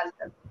parties as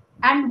well.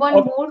 And one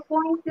more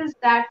point is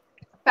that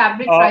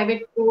Fabric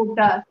private code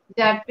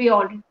that we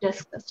already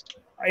discussed.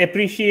 I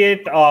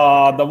appreciate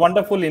the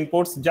wonderful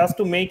inputs. Just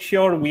to make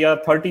sure, we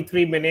are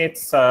 33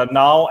 minutes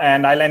now,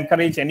 and I'll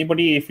encourage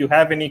anybody, if you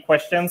have any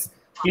questions,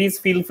 please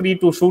feel free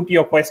to shoot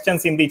your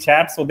questions in the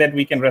chat so that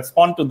we can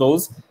respond to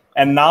those.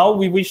 And now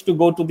we wish to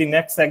go to the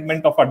next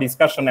segment of our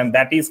discussion, and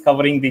that is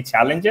covering the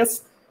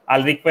challenges.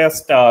 I'll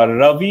request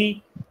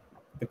Ravi,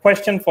 the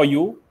question for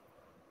you.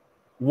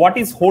 What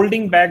is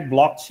holding back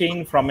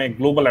blockchain from a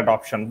global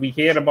adoption? We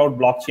hear about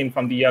blockchain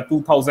from the year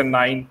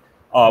 2009.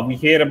 We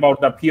hear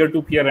about the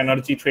peer-to-peer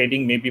energy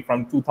trading maybe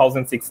from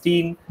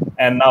 2016.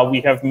 And now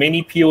we have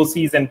many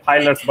POCs and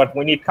pilots. But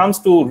when it comes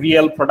to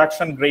real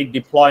production-grade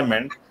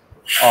deployment,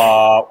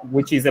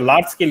 which is a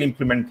large-scale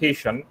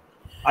implementation,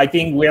 I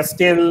think we are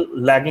still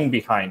lagging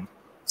behind.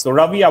 So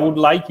Ravi, I would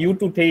like you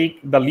to take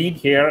the lead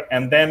here,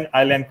 and then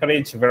I'll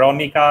encourage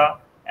Veronica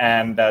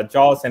and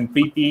Josh and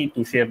Priti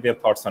to share their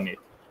thoughts on it.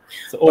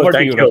 So over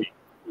to you, Ravi.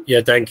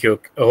 Yeah, thank you.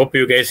 I hope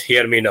you guys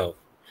hear me now.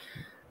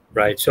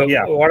 Right. So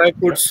what I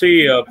could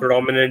see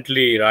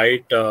predominantly,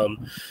 right,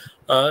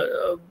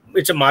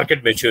 it's a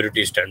market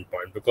maturity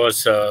standpoint,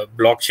 because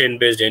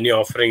blockchain-based any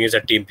offering is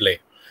a team play.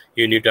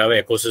 you need to have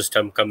an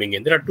ecosystem coming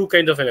in. There are two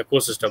kinds of an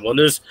ecosystem. One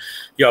is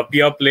your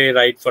pure play,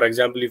 right? For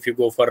example, if you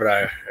go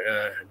for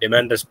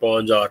demand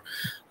response or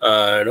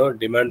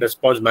demand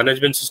response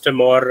management system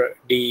or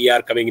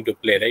DER coming into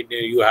play, right?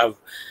 You have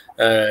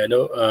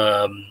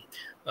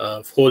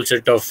whole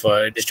set of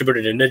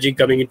distributed energy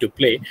coming into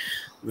play,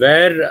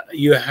 where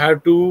you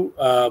have to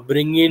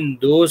bring in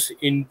those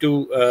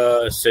into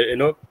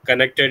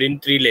connected in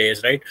 3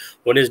 layers, right?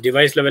 One is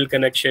device level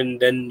connection,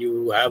 then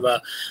you have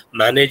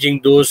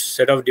managing those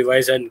set of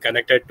device and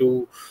connected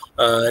to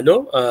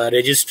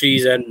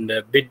registries and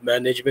bid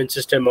management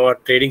system or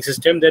trading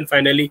system, then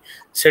finally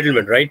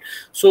settlement, right?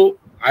 So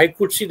I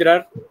could see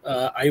there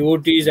are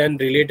IoTs and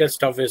related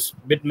stuff is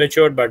bit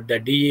matured, but the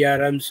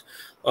DERMs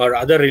or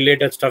other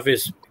related stuff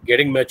is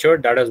getting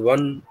matured. That is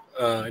one,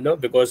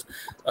 because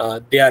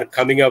they are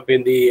coming up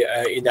in the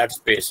in that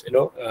space,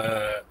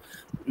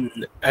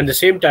 and the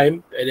same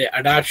time the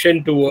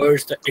adaptation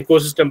towards the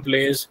ecosystem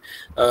players,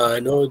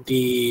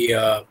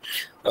 the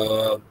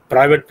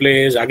private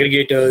players,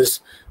 aggregators,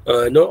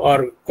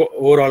 or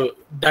overall,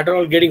 that are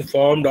all getting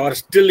formed or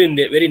still in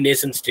the very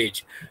nascent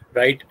stage,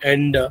 right?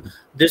 And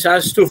this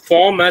has to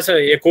form as an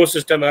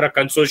ecosystem or a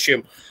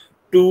consortium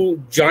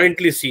to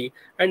jointly see.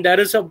 And there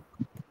is a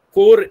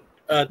core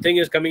thing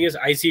is coming is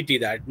ICT,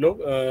 that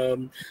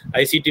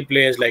ICT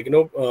players like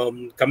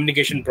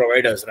communication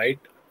providers, right?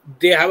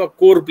 They have a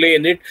core play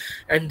in it,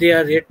 and they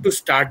are yet to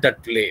start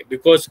that play,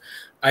 because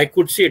I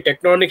could see a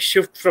tectonic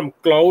shift from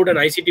cloud and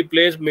ICT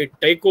players may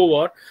take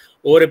over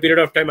a period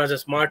of time as a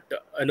smart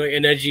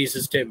energy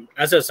system,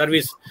 as a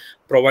service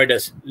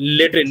providers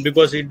later in,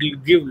 because it will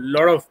give a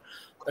lot of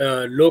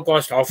low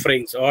cost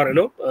offerings or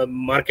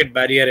market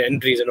barrier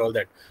entries and all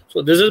that.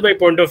 So this is my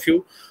point of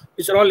view.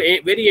 It's all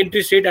very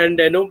entry state, and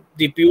the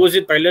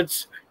POC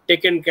pilots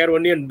taken care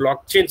only on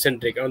blockchain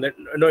centric. On that,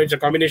 it's a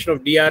combination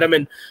of DRM,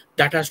 and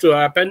that has to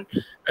happen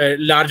a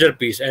larger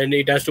piece, and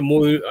it has to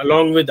move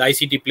along with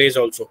ICT plays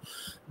also.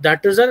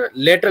 That is a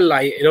later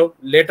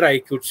I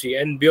could see,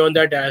 and beyond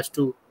that, has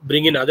to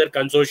bring in other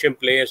consortium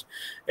players,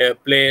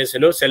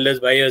 sellers,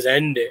 buyers,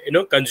 and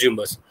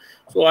consumers.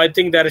 So I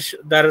think there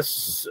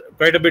is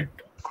quite a bit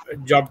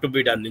job to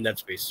be done in that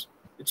space.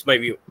 It's my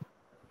view.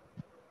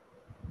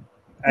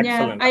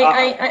 Excellent.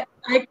 Yeah,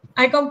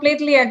 I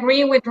completely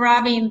agree with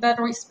Ravi in that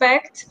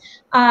respect.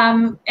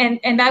 And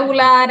I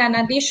will add an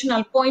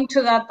additional point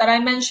to that I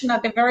mentioned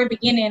at the very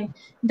beginning.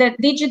 The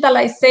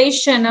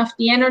digitalization of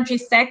the energy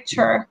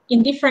sector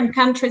in different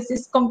countries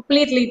is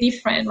completely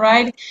different,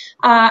 right?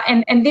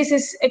 And this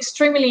is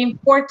extremely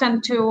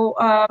important to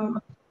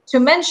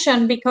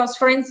mention, because,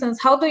 for instance,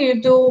 how do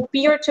you do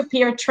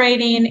peer-to-peer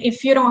trading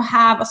if you don't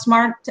have a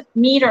smart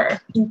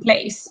meter in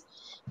place?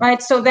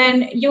 Right, so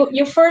then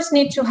you first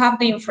need to have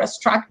the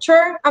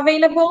infrastructure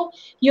available.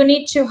 You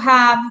need to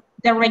have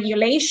the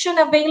regulation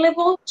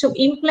available to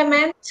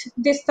implement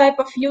this type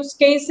of use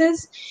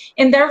cases.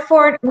 And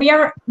therefore, we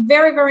are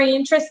very, very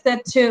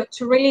interested to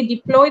really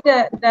deploy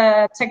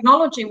the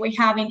technology we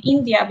have in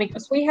India,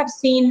 because we have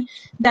seen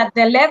that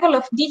the level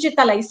of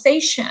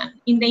digitalization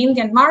in the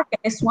Indian market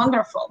is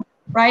wonderful,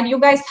 right? You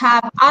guys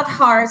have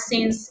Aadhaar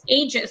since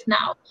ages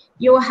now.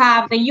 You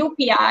have the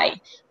UPI.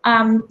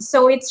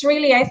 So it's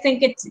really, I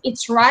think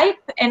it's ripe.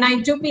 And I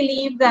do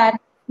believe that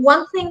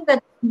one thing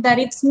that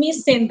it's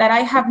missing that I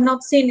have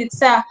not seen,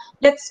 it's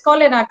let's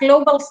call it a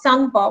global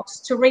sandbox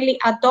to really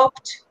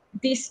adopt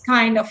this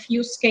kind of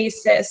use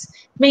cases,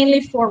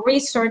 mainly for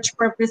research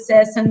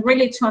purposes, and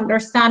really to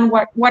understand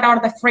what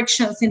are the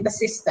frictions in the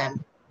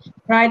system,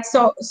 right?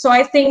 So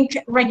I think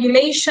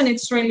regulation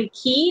is really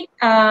key.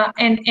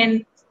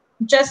 And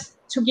just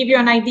to give you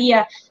an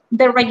idea,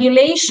 the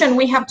regulation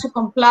we have to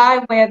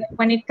comply with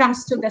when it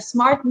comes to the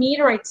smart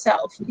meter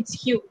itself, it's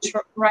huge,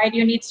 right?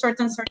 You need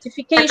certain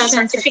certifications.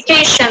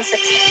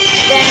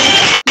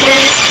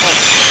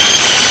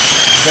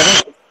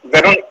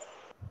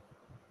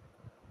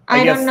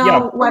 I don't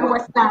know what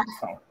was that.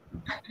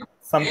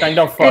 Some kind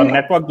of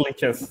network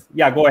glitches.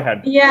 Yeah, go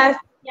ahead. Yes,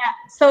 yeah.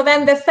 So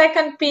then the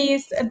second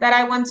piece that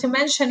I want to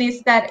mention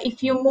is that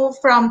if you move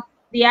from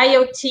the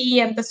IoT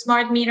and the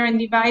smart metering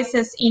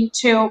devices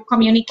into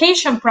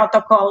communication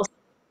protocols.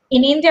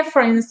 In India,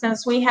 for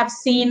instance, we have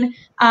seen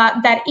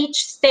that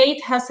each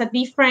state has a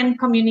different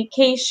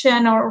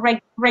communication or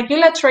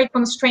regulatory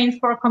constraint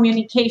for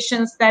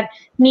communications that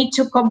need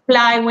to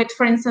comply with,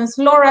 for instance,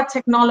 LoRa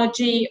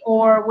technology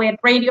or with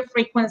radio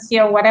frequency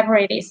or whatever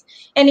it is.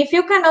 And if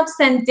you cannot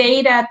send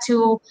data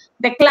to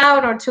the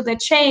cloud or to the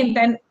chain,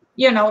 then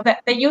the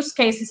use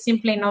case is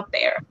simply not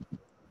there.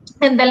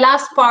 And the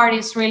last part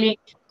is really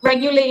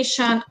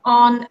regulation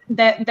on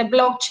the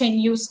blockchain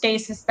use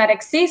cases that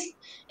exist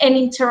and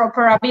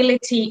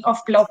interoperability of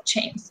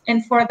blockchains.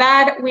 And for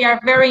that, we are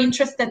very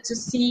interested to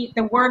see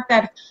the work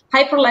that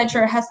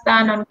Hyperledger has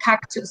done on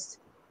Cactus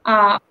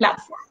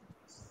platform.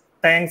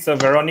 Thanks,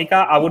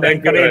 Veronica. I would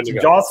encourage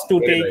Josh to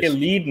take a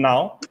lead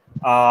now.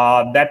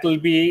 That will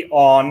be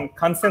on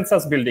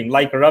consensus building.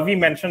 Like Ravi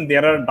mentioned,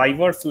 there are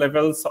diverse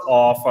levels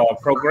of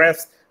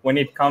progress when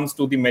it comes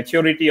to the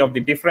maturity of the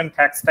different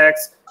tech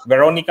stacks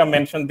Veronica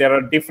mentioned there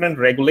are different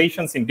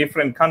regulations in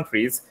different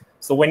countries.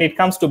 So when it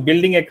comes to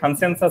building a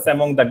consensus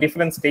among the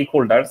different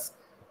stakeholders,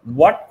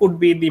 what could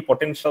be the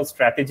potential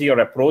strategy or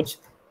approach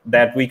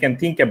that we can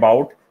think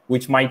about,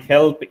 which might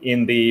help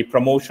in the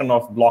promotion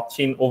of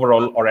blockchain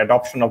overall or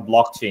adoption of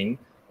blockchain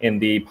in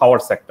the power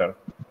sector?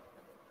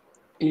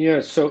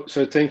 Yeah, so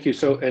thank you.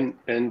 So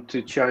and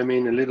to chime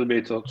in a little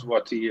bit on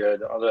what the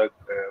other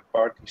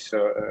parties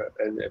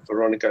and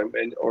Veronica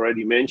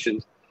already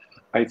mentioned,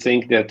 I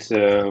think that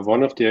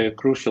one of the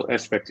crucial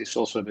aspects is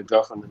also the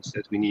governance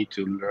that we need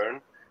to learn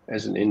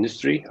as an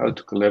industry, how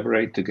to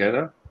collaborate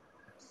together.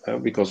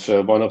 Because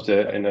one of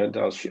the, and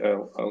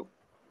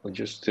I'll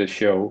just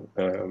show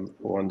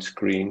one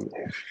screen,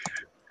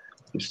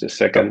 just a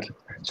second.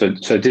 So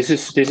this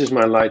is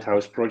my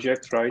lighthouse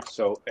project, right?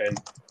 So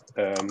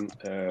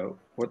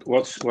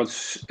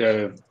what's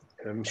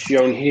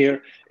shown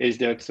here is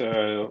that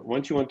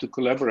once you want to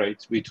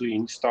collaborate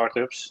between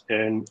startups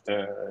and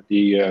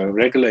the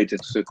regulated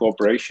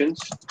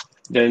corporations,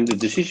 then the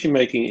decision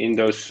making in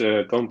those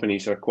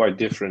companies are quite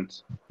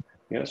different.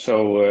 Yeah.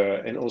 So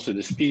and also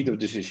the speed of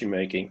decision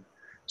making.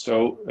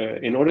 So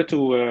in order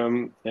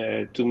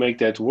to make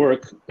that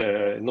work,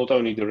 not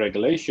only the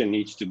regulation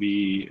needs to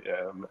be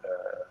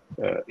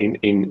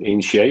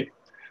in shape.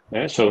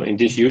 So in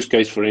this use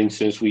case, for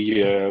instance,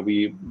 we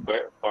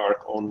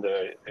embark on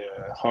the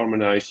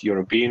harmonized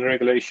European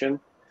regulation.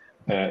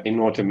 In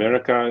North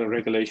America,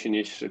 regulation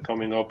is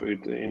coming up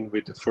with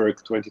the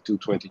FERC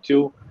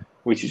 2222,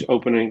 which is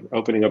opening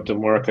up the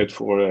market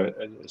for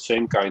the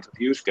same kind of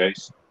use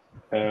case.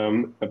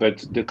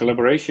 But the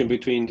collaboration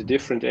between the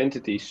different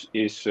entities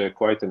is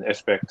quite an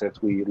aspect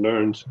that we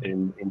learned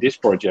in this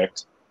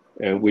project,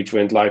 which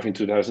went live in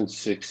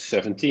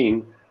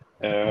 2017.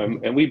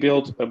 And we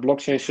built a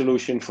blockchain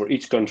solution for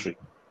each country.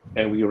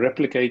 And we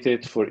replicate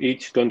it for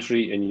each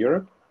country in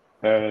Europe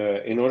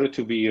in order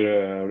to be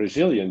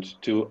resilient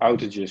to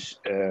outages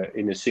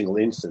in a single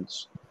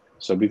instance.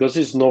 So because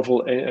it's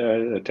novel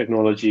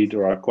technology,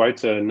 there are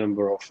quite a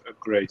number of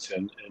upgrades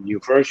and new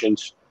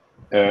versions.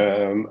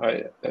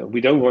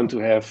 We don't want to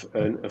have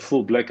a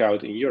full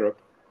blackout in Europe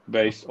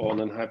based on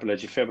a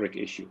Hyperledger Fabric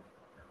issue.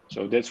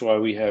 So that's why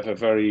we have a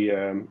very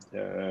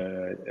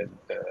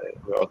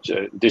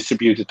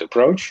distributed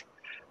approach.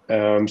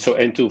 So,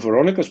 and to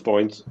Veronica's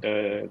point,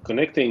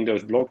 connecting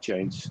those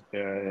blockchains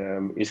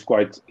is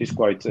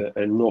quite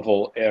a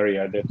novel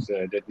area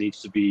that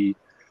needs to be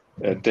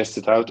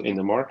tested out in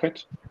the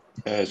market.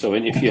 So,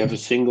 and if you have a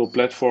single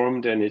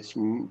platform, then it's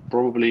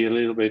probably a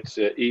little bit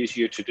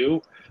easier to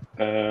do.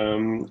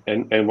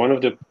 And one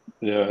of the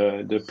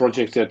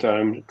projects that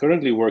I'm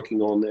currently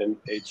working on, and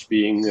it's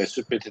being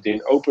submitted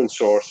in open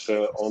source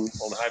on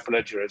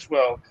Hyperledger as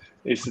well,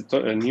 is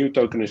a new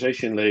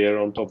tokenization layer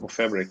on top of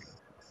Fabric.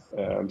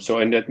 So,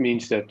 and that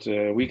means that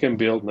we can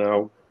build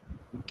now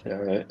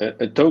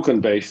a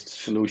token-based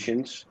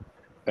solutions,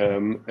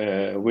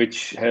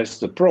 which has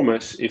the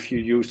promise, if you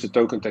use the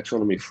token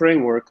taxonomy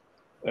framework,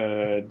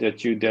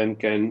 that you then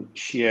can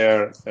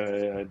share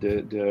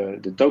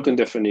the token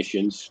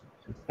definitions,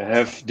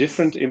 have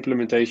different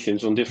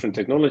implementations on different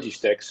technology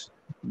stacks,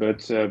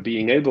 but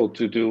being able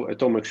to do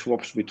atomic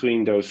swaps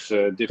between those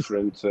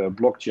different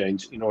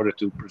blockchains in order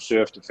to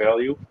preserve the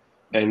value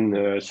and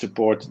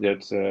support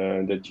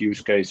that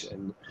use case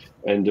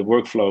and the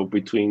workflow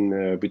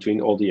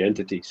between all the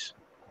entities.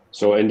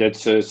 So, and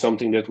that's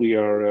something that we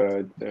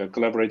are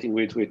collaborating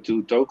with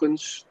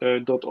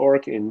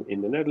 2tokens.org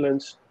in the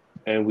Netherlands,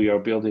 and we are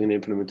building an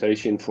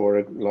implementation for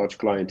a large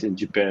client in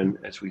Japan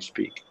as we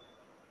speak.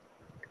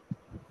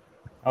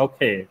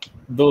 Okay,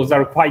 those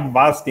are quite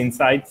vast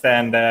insights,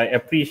 and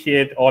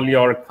appreciate all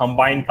your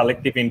combined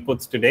collective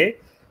inputs today.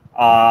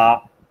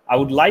 I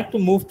would like to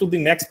move to the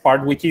next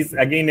part, which is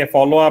again a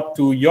follow-up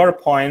to your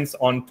points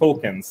on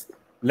tokens.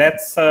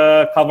 Let's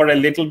cover a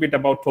little bit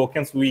about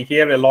tokens. We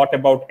hear a lot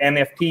about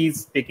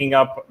NFTs picking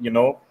up,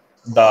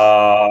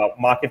 the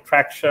market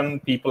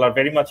traction. People are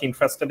very much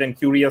interested and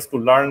curious to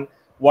learn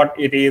what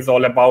it is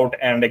all about,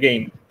 and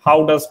again,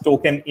 how does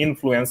token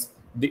influence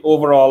the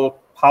overall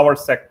power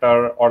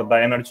sector or the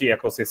energy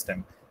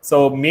ecosystem?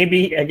 So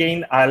maybe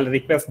again, I'll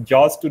request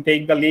Josh to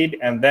take the lead,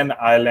 and then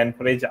I'll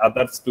encourage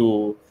others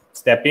to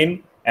step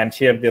in and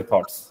share their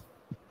thoughts.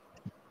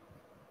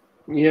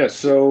 Yeah,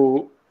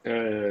 so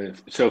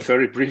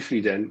very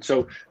briefly then.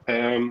 So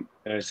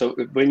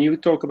when you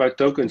talk about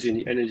tokens in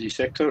the energy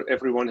sector,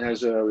 everyone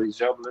has a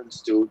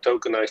resemblance to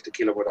tokenize the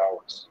kilowatt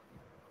hours.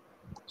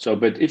 So,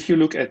 but if you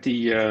look at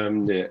the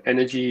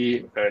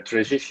energy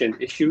transition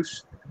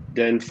issues,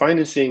 then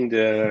financing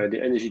the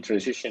energy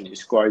transition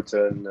is quite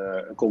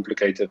a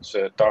complicated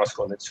task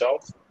on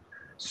itself.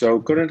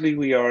 So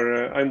currently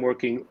I'm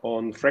working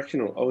on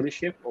fractional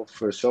ownership of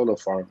solar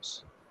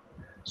farms.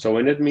 So,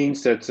 and that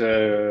means that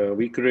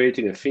we're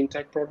creating a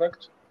fintech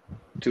product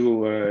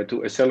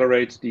to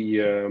accelerate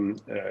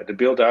the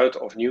build out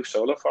of new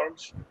solar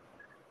farms.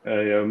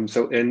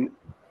 So, and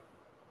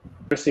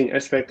interesting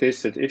aspect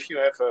is that if you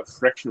have a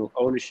fractional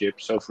ownership,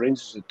 so for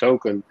instance, a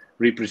token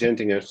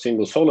representing a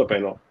single solar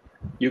panel,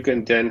 You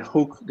can then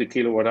hook the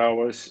kilowatt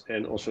hours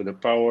and also the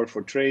power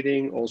for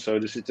trading, also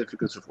the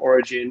certificates of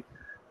origin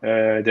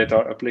that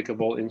are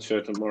applicable in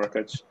certain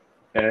markets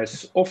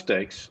as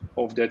offtakes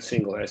of that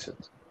single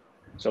asset.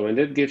 So, and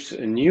that gives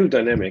a new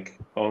dynamic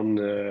in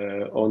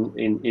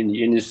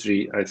the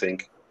industry, I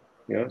think.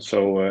 Yeah.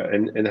 So,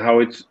 and how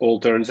it all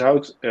turns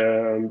out,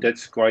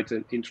 that's quite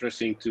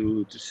interesting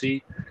to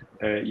see.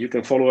 You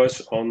can follow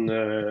us on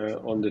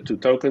the Two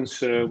Tokens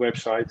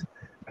website.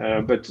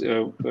 But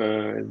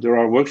there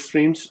are work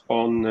streams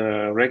on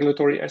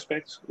regulatory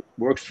aspects,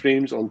 work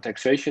streams on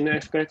taxation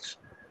aspects,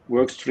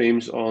 work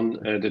streams on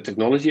the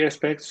technology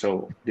aspects,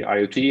 so the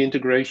IoT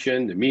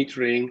integration, the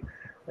metering,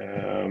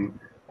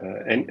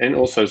 and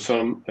also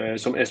some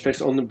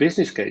aspects on the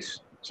business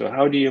case. So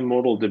how do you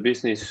model the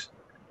business,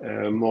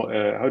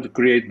 how to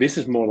create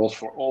business models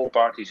for all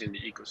parties in the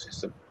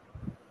ecosystem?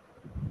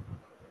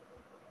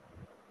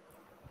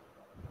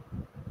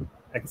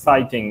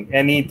 Exciting.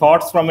 Any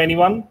thoughts from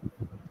anyone?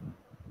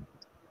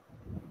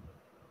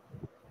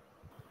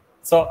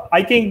 So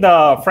I think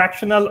the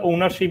fractional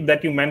ownership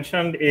that you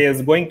mentioned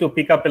is going to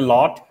pick up a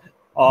lot.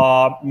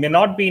 May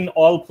not be in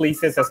all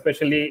places,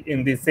 especially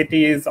in the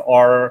cities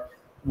or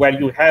where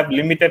you have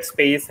limited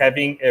space.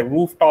 Having a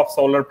rooftop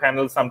solar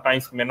panel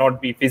sometimes may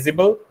not be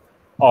feasible.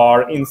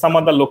 Or in some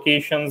other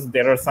locations,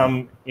 there are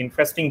some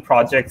interesting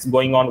projects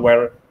going on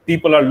where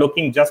people are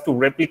looking just to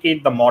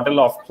replicate the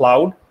model of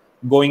cloud,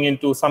 going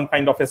into some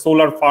kind of a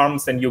solar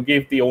farms, and you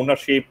give the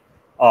ownership.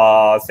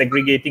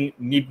 Segregating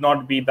need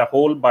not be the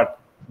whole, but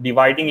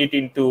dividing it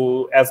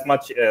into as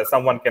much as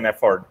someone can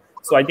afford.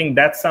 So I think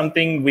that's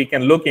something we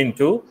can look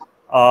into.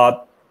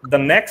 The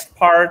next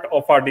part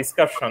of our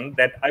discussion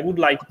that I would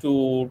like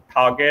to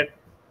target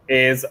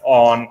is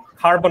on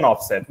carbon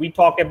offset. We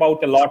talk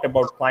about a lot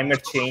about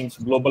climate change,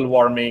 global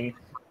warming,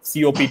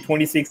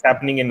 COP26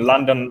 happening in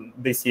London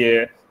this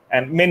year,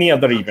 and many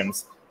other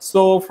events.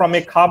 So from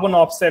a carbon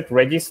offset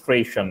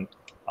registration,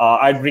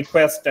 I'd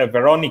request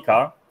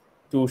Veronica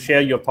to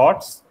share your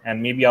thoughts,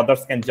 and maybe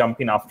others can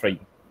jump in after you.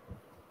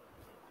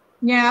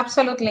 Yeah,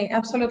 absolutely,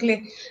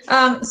 absolutely.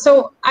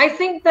 So I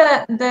think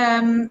that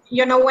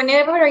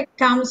whenever it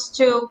comes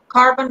to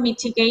carbon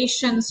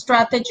mitigation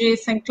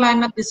strategies and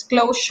climate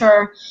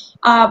disclosure,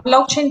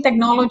 blockchain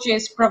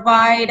technologies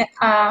provide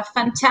a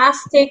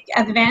fantastic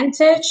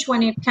advantage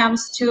when it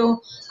comes to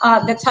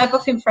the type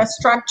of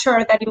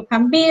infrastructure that you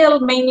can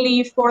build,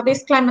 mainly for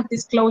these climate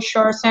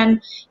disclosures,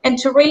 and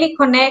to really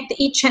connect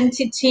each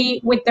entity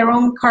with their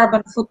own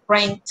carbon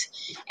footprint.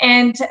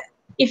 And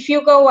if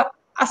you go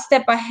a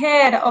step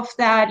ahead of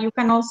that, you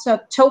can also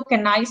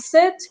tokenize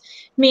it,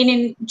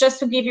 meaning, just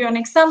to give you an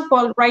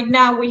example, right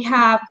now we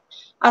have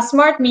a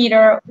smart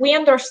meter. We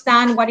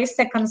understand what is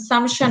the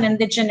consumption and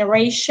the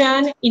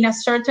generation in a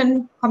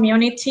certain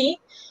community.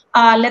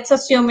 Let's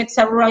assume it's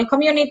a rural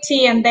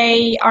community and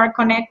they are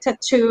connected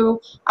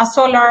to a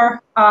solar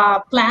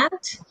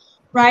plant,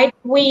 right?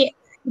 We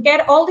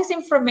get all this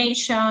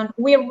information,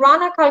 we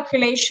run a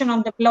calculation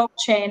on the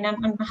blockchain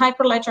and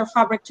Hyperledger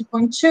Fabric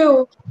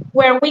 2.2,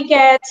 where we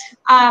get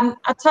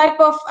a type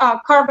of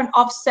carbon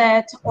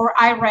offset or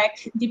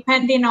IREC,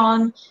 depending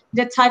on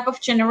the type of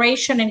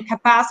generation and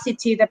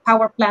capacity the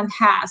power plant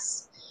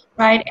has,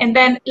 right? And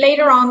then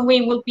later on,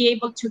 we will be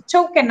able to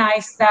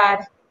tokenize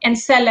that and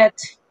sell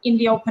it in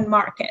the open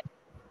market.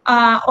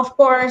 Of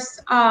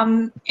course,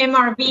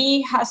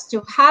 MRV has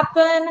to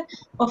happen.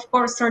 Of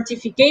course,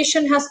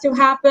 certification has to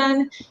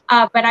happen.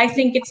 But I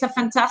think it's a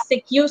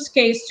fantastic use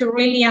case to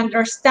really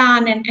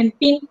understand and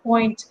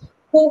pinpoint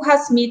who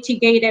has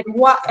mitigated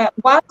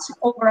what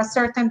over a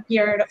certain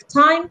period of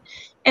time.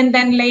 And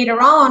then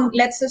later on,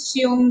 let's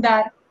assume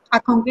that a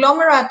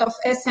conglomerate of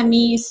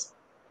SMEs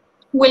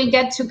will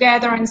get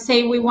together and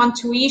say, we want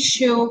to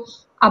issue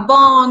a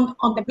bond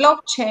on the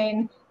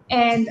blockchain.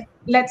 And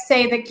let's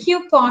say the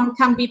coupon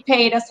can be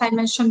paid, as I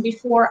mentioned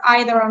before,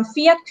 either on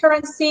fiat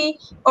currency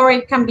or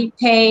it can be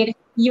paid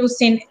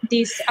using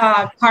this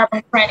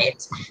carbon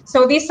credit.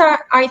 So these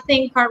are, I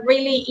think, are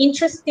really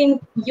interesting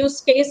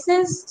use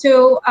cases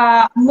to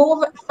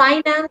move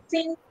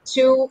financing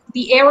to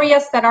the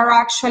areas that are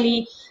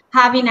actually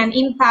having an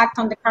impact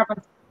on the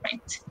carbon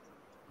footprint.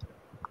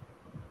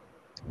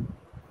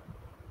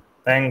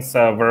 Thanks,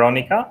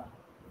 Veronica.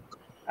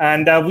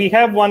 And we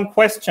have one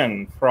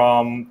question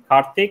from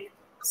Karthik.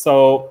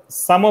 So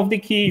some of the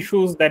key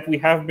issues that we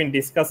have been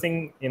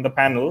discussing in the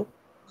panel,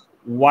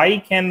 why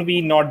can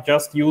we not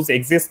just use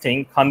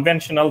existing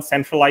conventional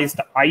centralized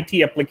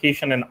IT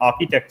application and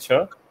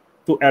architecture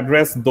to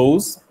address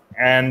those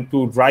and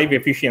to drive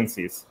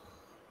efficiencies?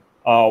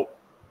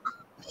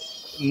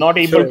 Not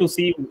able to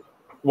see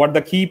what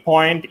the key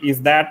point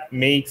is that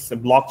makes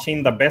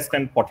blockchain the best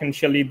and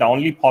potentially the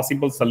only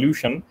possible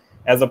solution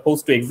as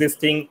opposed to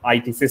existing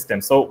IT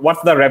systems. So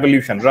what's the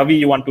revolution? Ravi,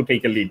 you want to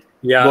take a lead?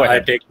 Yeah, I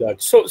take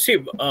that. So see,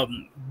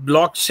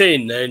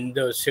 blockchain and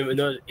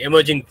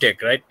emerging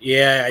tech, right?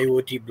 AI,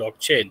 IoT,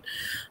 blockchain.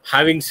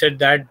 Having said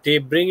that, they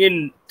bring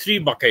in three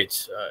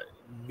buckets: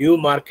 new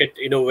market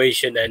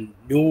innovation and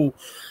new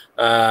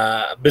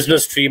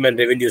business stream and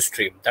revenue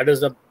stream. That is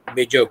the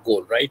major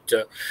goal, right?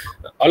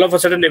 All of a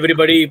sudden,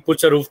 everybody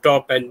puts a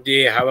rooftop and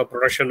they have a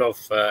production of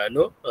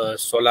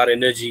solar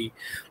energy.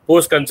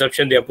 Post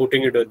consumption, they are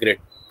putting it to a grid.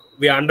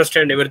 We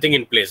understand everything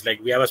in place. Like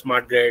we have a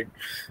smart grid,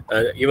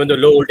 even the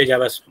low voltage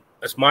have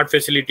a smart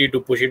facility to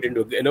push it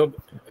into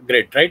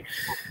grid, right?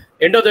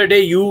 End of the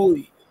day,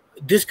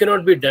 this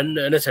cannot be done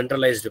in a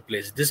centralized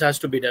place. This has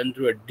to be done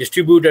through a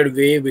distributed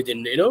way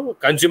within,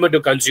 consumer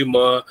to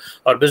consumer,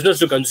 or business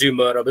to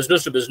consumer, or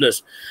business to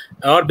business,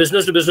 or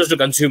business to business to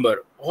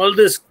consumer. All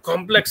this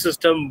complex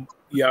system,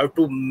 you have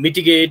to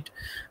mitigate,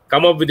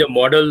 come up with a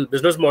model,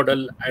 business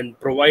model, and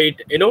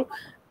provide,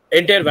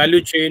 entire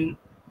value chain,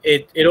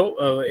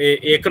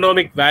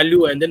 economic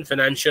value, and then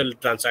financial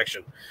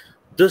transaction.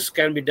 This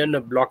can be done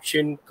a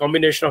blockchain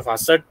combination of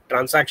asset,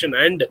 transaction,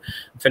 and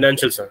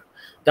financial.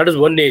 That is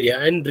one area.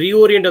 And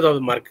reorient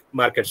the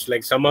markets.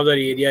 Like some other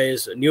area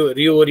is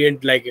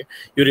reorient, like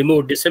you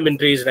remove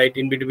disseminaries right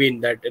in between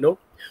that,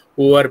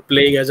 who are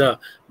playing as a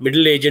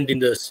middle agent in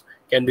this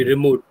can be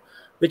removed,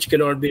 which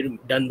cannot be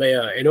done by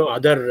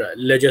other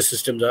ledger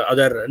systems or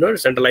other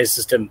centralized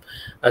system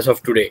as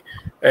of today.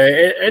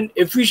 And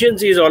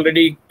efficiency is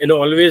already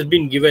always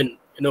been given.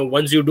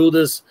 Once you do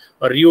this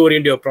or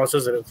reorient your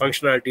process and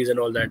functionalities and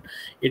all that,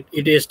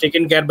 it is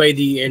taken care by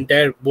the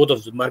entire, both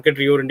of the market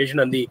reorientation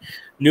and the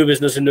new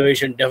business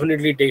innovation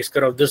definitely takes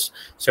care of this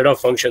set of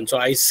functions. So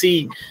I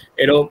see,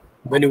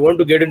 when you want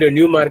to get into a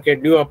new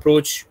market, new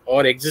approach,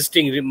 or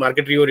existing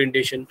market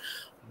reorientation,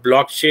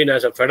 blockchain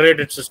as a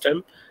federated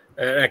system,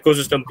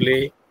 ecosystem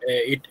play,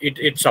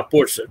 it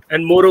supports it.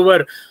 And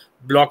moreover,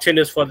 blockchain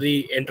is for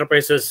the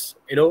enterprises,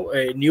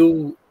 a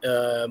new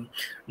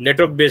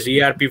network-based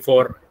ERP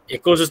for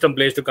ecosystem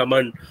players to come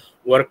and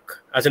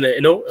work as an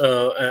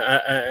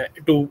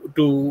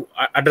to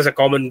address a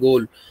common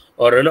goal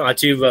or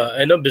achieve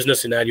a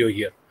business scenario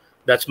here.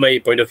 That's my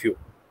point of view.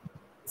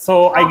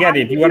 So I get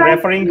it. You are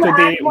referring to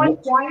the one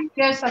point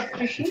there,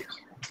 Saptarshi.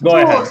 Go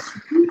ahead.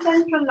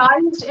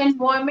 Decentralized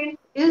environment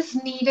is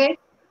needed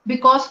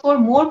because for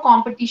more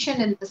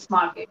competition in this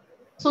market.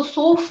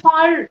 So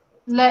far,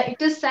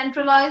 it is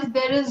centralized.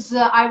 There is,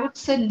 I would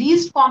say,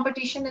 least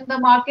competition in the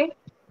market.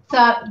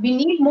 So we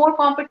need more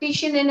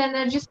competition in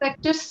energy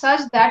sector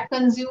such that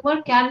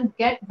consumer can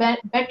get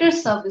better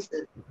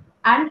services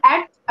and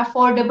at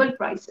affordable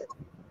prices.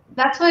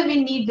 That's why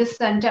we need this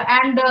center.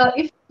 And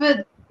if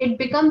it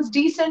becomes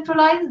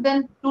decentralized,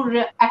 then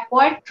to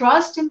acquire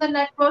trust in the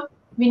network,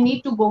 we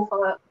need to go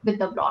with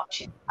the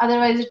blockchain.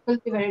 Otherwise, it will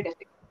be very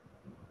difficult.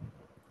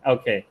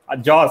 Okay,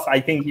 Joss, I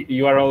think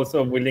you are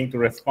also willing to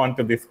respond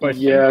to this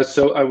question. Yeah,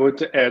 so I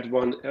would add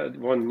one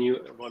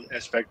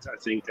aspect I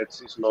think that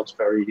is not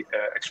very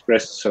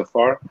expressed so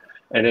far,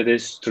 and it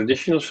is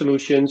traditional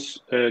solutions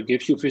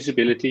gives you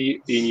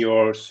visibility in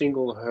your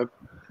single hub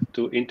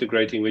to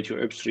integrating with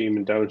your upstream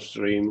and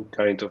downstream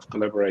kind of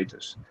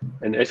collaborators.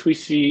 And as we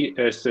see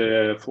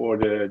for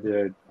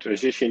the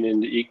transition in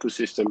the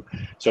ecosystem,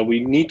 so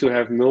we need to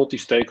have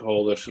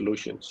multi-stakeholder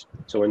solutions.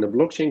 So when the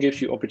blockchain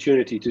gives you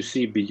opportunity to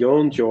see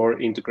beyond your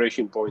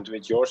integration point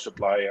with your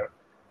supplier,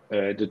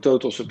 the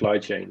total supply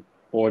chain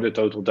or the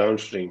total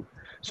downstream.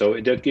 So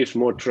that gives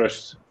more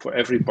trust for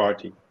every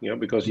party,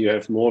 because you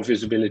have more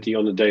visibility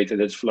on the data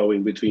that's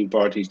flowing between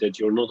parties that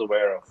you're not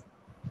aware of.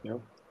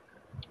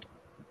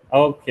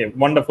 Okay,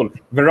 wonderful.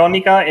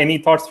 Veronica, any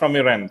thoughts from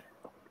your end?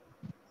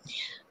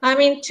 I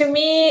mean, to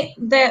me,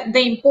 the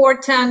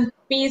important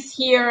piece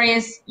here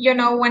is,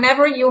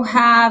 whenever you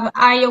have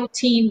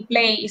IoT in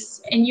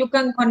place and you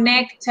can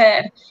connect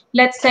it,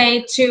 let's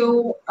say,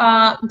 to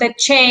the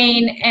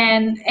chain,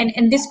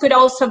 and this could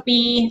also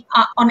be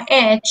on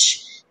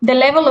edge, the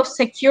level of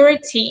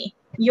security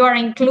you are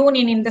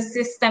including in the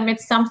system,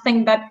 it's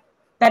something that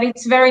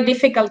it's very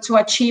difficult to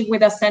achieve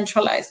with a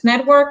centralized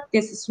network.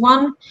 This is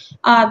one.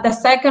 The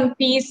second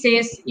piece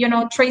is,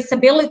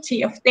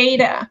 traceability of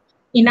data.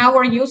 In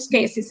our use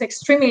case, is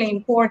extremely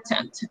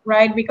important,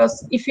 right?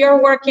 Because if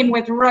you're working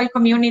with rural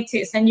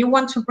communities and you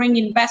want to bring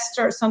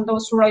investors on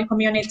those rural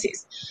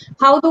communities,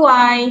 how do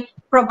I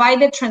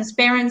provide the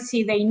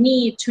transparency they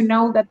need to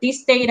know that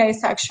this data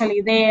is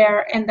actually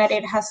there and that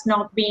it has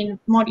not been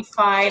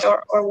modified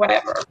or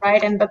whatever,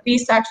 right? And that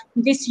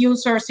these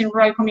users in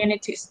rural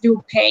communities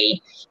do pay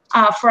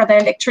for the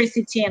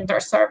electricity and their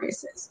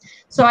services.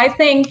 So I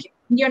think,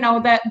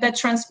 the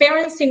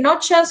transparency,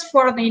 not just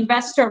for the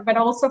investor, but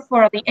also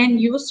for the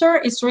end user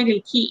is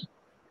really key.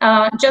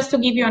 Just to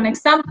give you an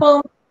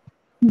example,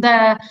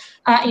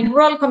 in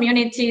rural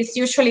communities,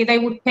 usually they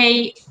would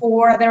pay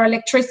for their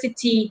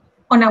electricity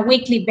on a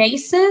weekly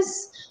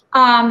basis.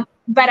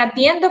 But at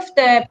the end of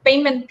the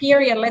payment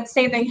period, let's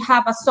say they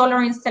have a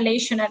solar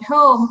installation at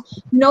home,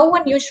 no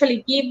one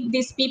usually gives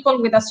these people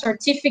with a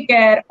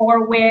certificate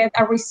or with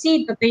a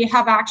receipt that they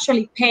have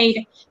actually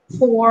paid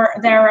for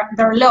their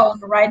loan,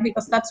 right?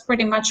 Because that's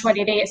pretty much what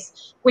it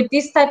is. With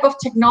this type of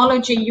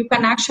technology, you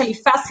can actually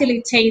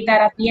facilitate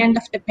that at the end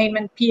of the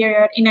payment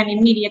period in an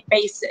immediate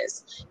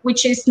basis,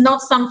 which is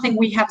not something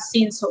we have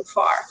seen so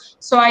far.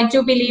 So I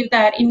do believe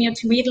that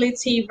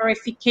immutability,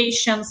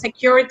 verification,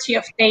 security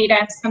of data,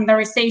 and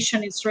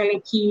standardization is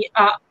really key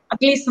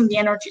at least in the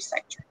energy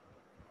sector.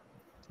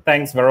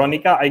 Thanks,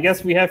 Veronica. I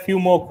guess we have a few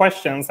more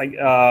questions.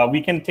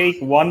 We can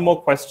take one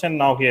more question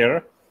now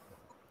here.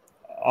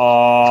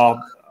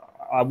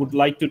 I would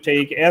like to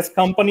take, as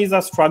companies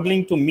are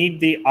struggling to meet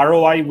the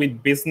ROI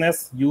with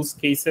business use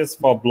cases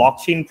for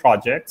blockchain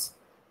projects,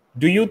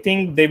 do you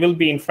think they will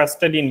be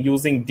interested in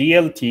using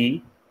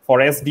DLT for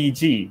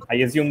SDG? I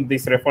assume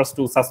this refers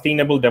to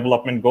Sustainable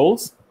Development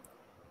Goals.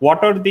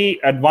 What are the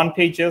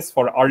advantages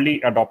for early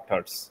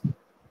adopters?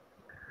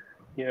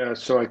 Yeah,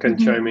 so I can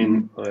chime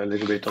in a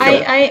little bit on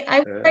that. I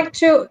would like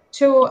to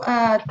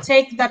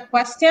take that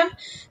question.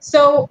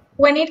 So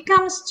when it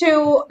comes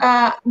to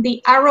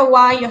the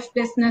ROI of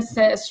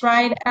businesses,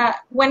 right?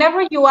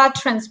 Whenever you add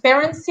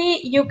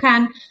transparency, you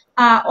can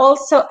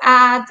also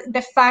add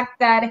the fact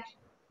that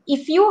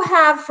if you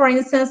have, for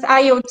instance,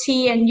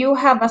 IoT and you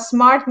have a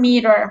smart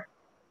meter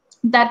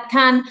that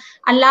can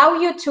allow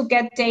you to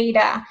get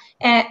data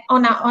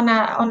on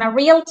a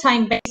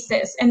real-time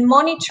basis and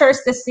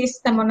monitors the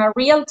system on a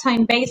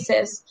real-time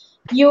basis,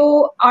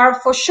 you are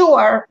for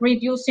sure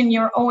reducing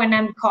your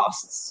O&M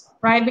costs,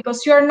 right?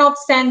 Because you're not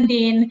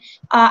sending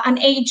an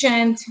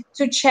agent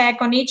to check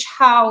on each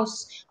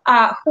house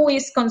who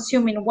is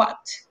consuming what.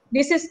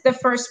 This is the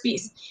first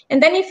piece.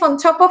 And then if on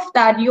top of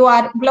that, you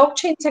add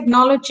blockchain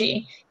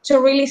technology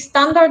to really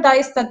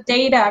standardize the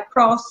data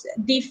across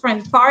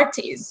different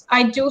parties,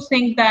 I do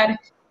think that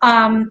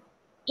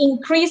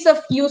increase of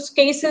use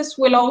cases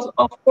will also,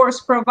 of course,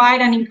 provide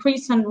an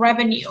increase in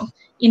revenue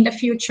in the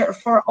future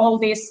for all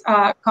these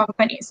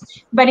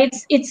companies. But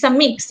it's a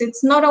mix.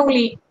 It's not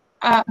only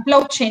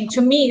blockchain.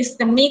 To me, it's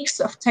the mix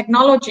of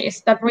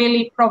technologies that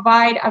really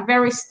provide a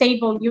very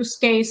stable use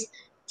case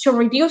to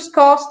reduce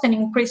cost and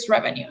increase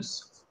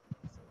revenues.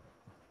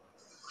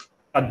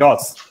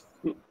 Dots.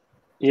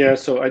 Yeah,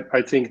 so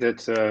I think that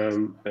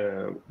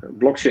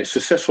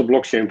successful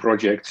blockchain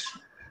projects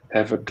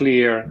have a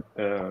clear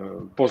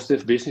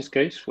positive business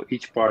case for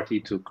each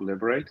party to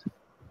collaborate.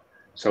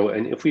 So,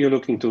 and if we are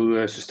looking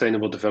to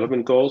sustainable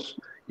development goals,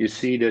 you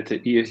see that the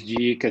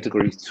ESG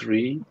category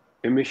 3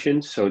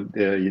 emissions, so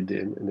the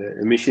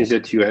emissions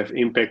that you have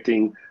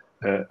impacting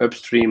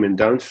upstream and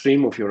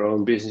downstream of your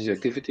own business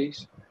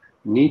activities,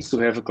 needs to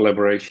have a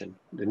collaboration.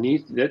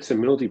 That's a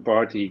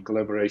multi-party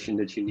collaboration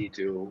that you need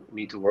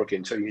to work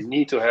in. So you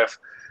need to have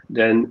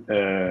then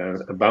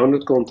a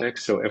bounded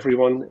context, so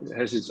everyone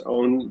has its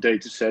own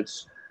data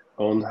sets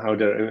on how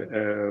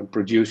they're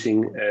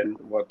producing and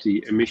what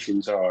the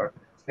emissions are,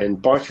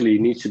 and partially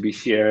needs to be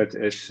shared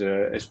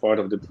as part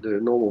of the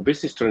normal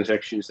business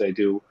transactions they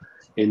do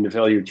in the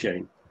value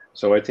chain.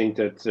 So I think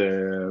that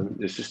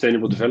the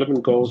Sustainable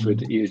Development Goals with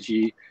the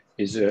ESG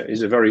is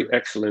a very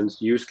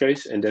excellent use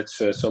case, and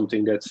that's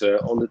something that's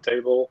on the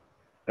table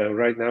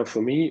right now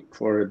for me,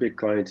 for a big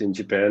client in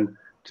Japan,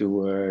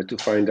 to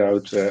find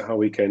out how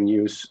we can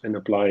use and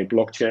apply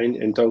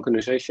blockchain and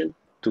tokenization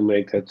to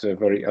make that a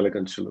very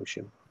elegant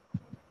solution.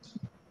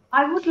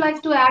 I would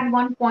like to add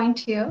one point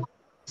here.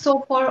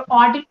 So for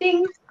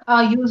auditing,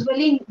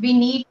 usually we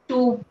need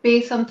to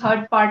pay some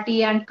third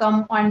party and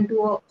come and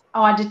do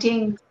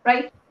auditing,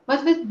 right?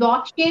 But with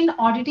blockchain,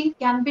 auditing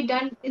can be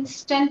done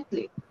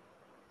instantly.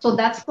 So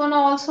that's going to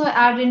also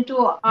add into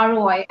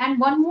ROI. And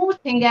one more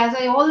thing, as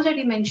I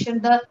already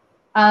mentioned,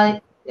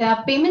 the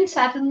payment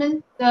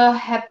settlement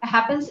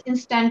happens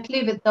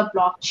instantly with the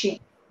blockchain.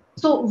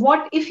 So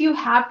what if you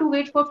have to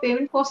wait for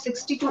payment for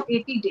 60 to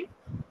 80 days?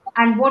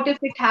 And what if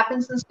it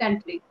happens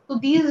instantly? So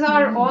these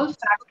are all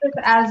factors,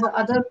 as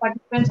other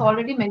participants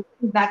already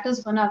mentioned, that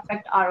is going to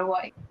affect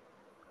ROI.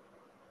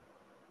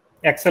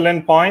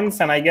 Excellent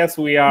points. And I guess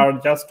we are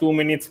just 2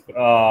 minutes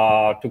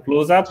to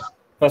close up.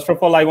 First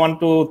of all, I want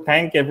to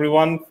thank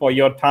everyone for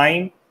your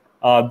time.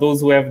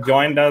 Those who have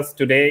joined us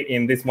today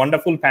in this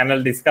wonderful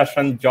panel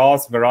discussion,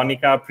 Joss,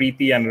 Veronica,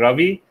 Priti, and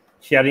Ravi,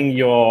 sharing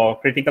your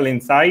critical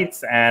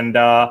insights. And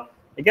I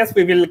guess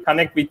we will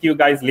connect with you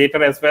guys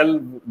later as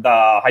well.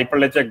 The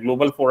Hyperledger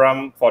Global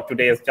Forum for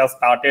today has just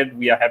started.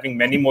 We are having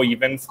many more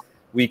events.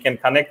 We can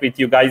connect with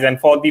you guys. And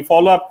for the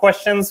follow-up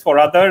questions for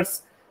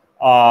others,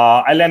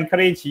 I'll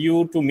encourage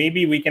you to,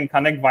 maybe we can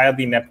connect via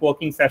the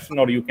networking session,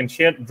 or you can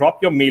drop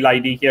your mail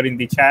ID here in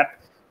the chat,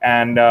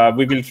 and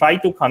we will try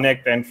to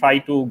connect and try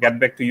to get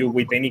back to you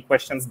with any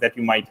questions that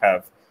you might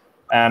have.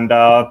 And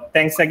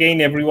thanks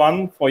again,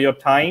 everyone, for your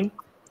time,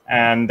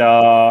 and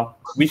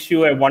wish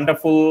you a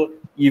wonderful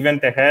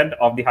event ahead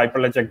of the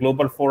Hyperledger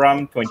Global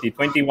Forum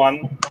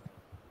 2021.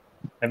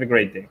 Have a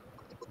great day.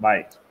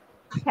 Bye.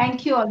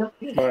 Thank you all of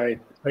you. Bye.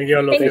 Thank you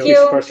all of Thank you.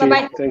 you.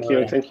 Bye-bye. Thank you.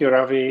 Bye. Thank you,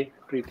 Ravi.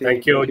 Priti.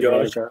 Thank you,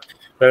 Josh, Veronica,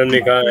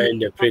 Veronica,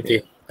 and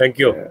Priti. Thank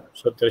you, Yeah.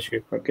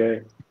 Saptarshi.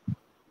 Okay.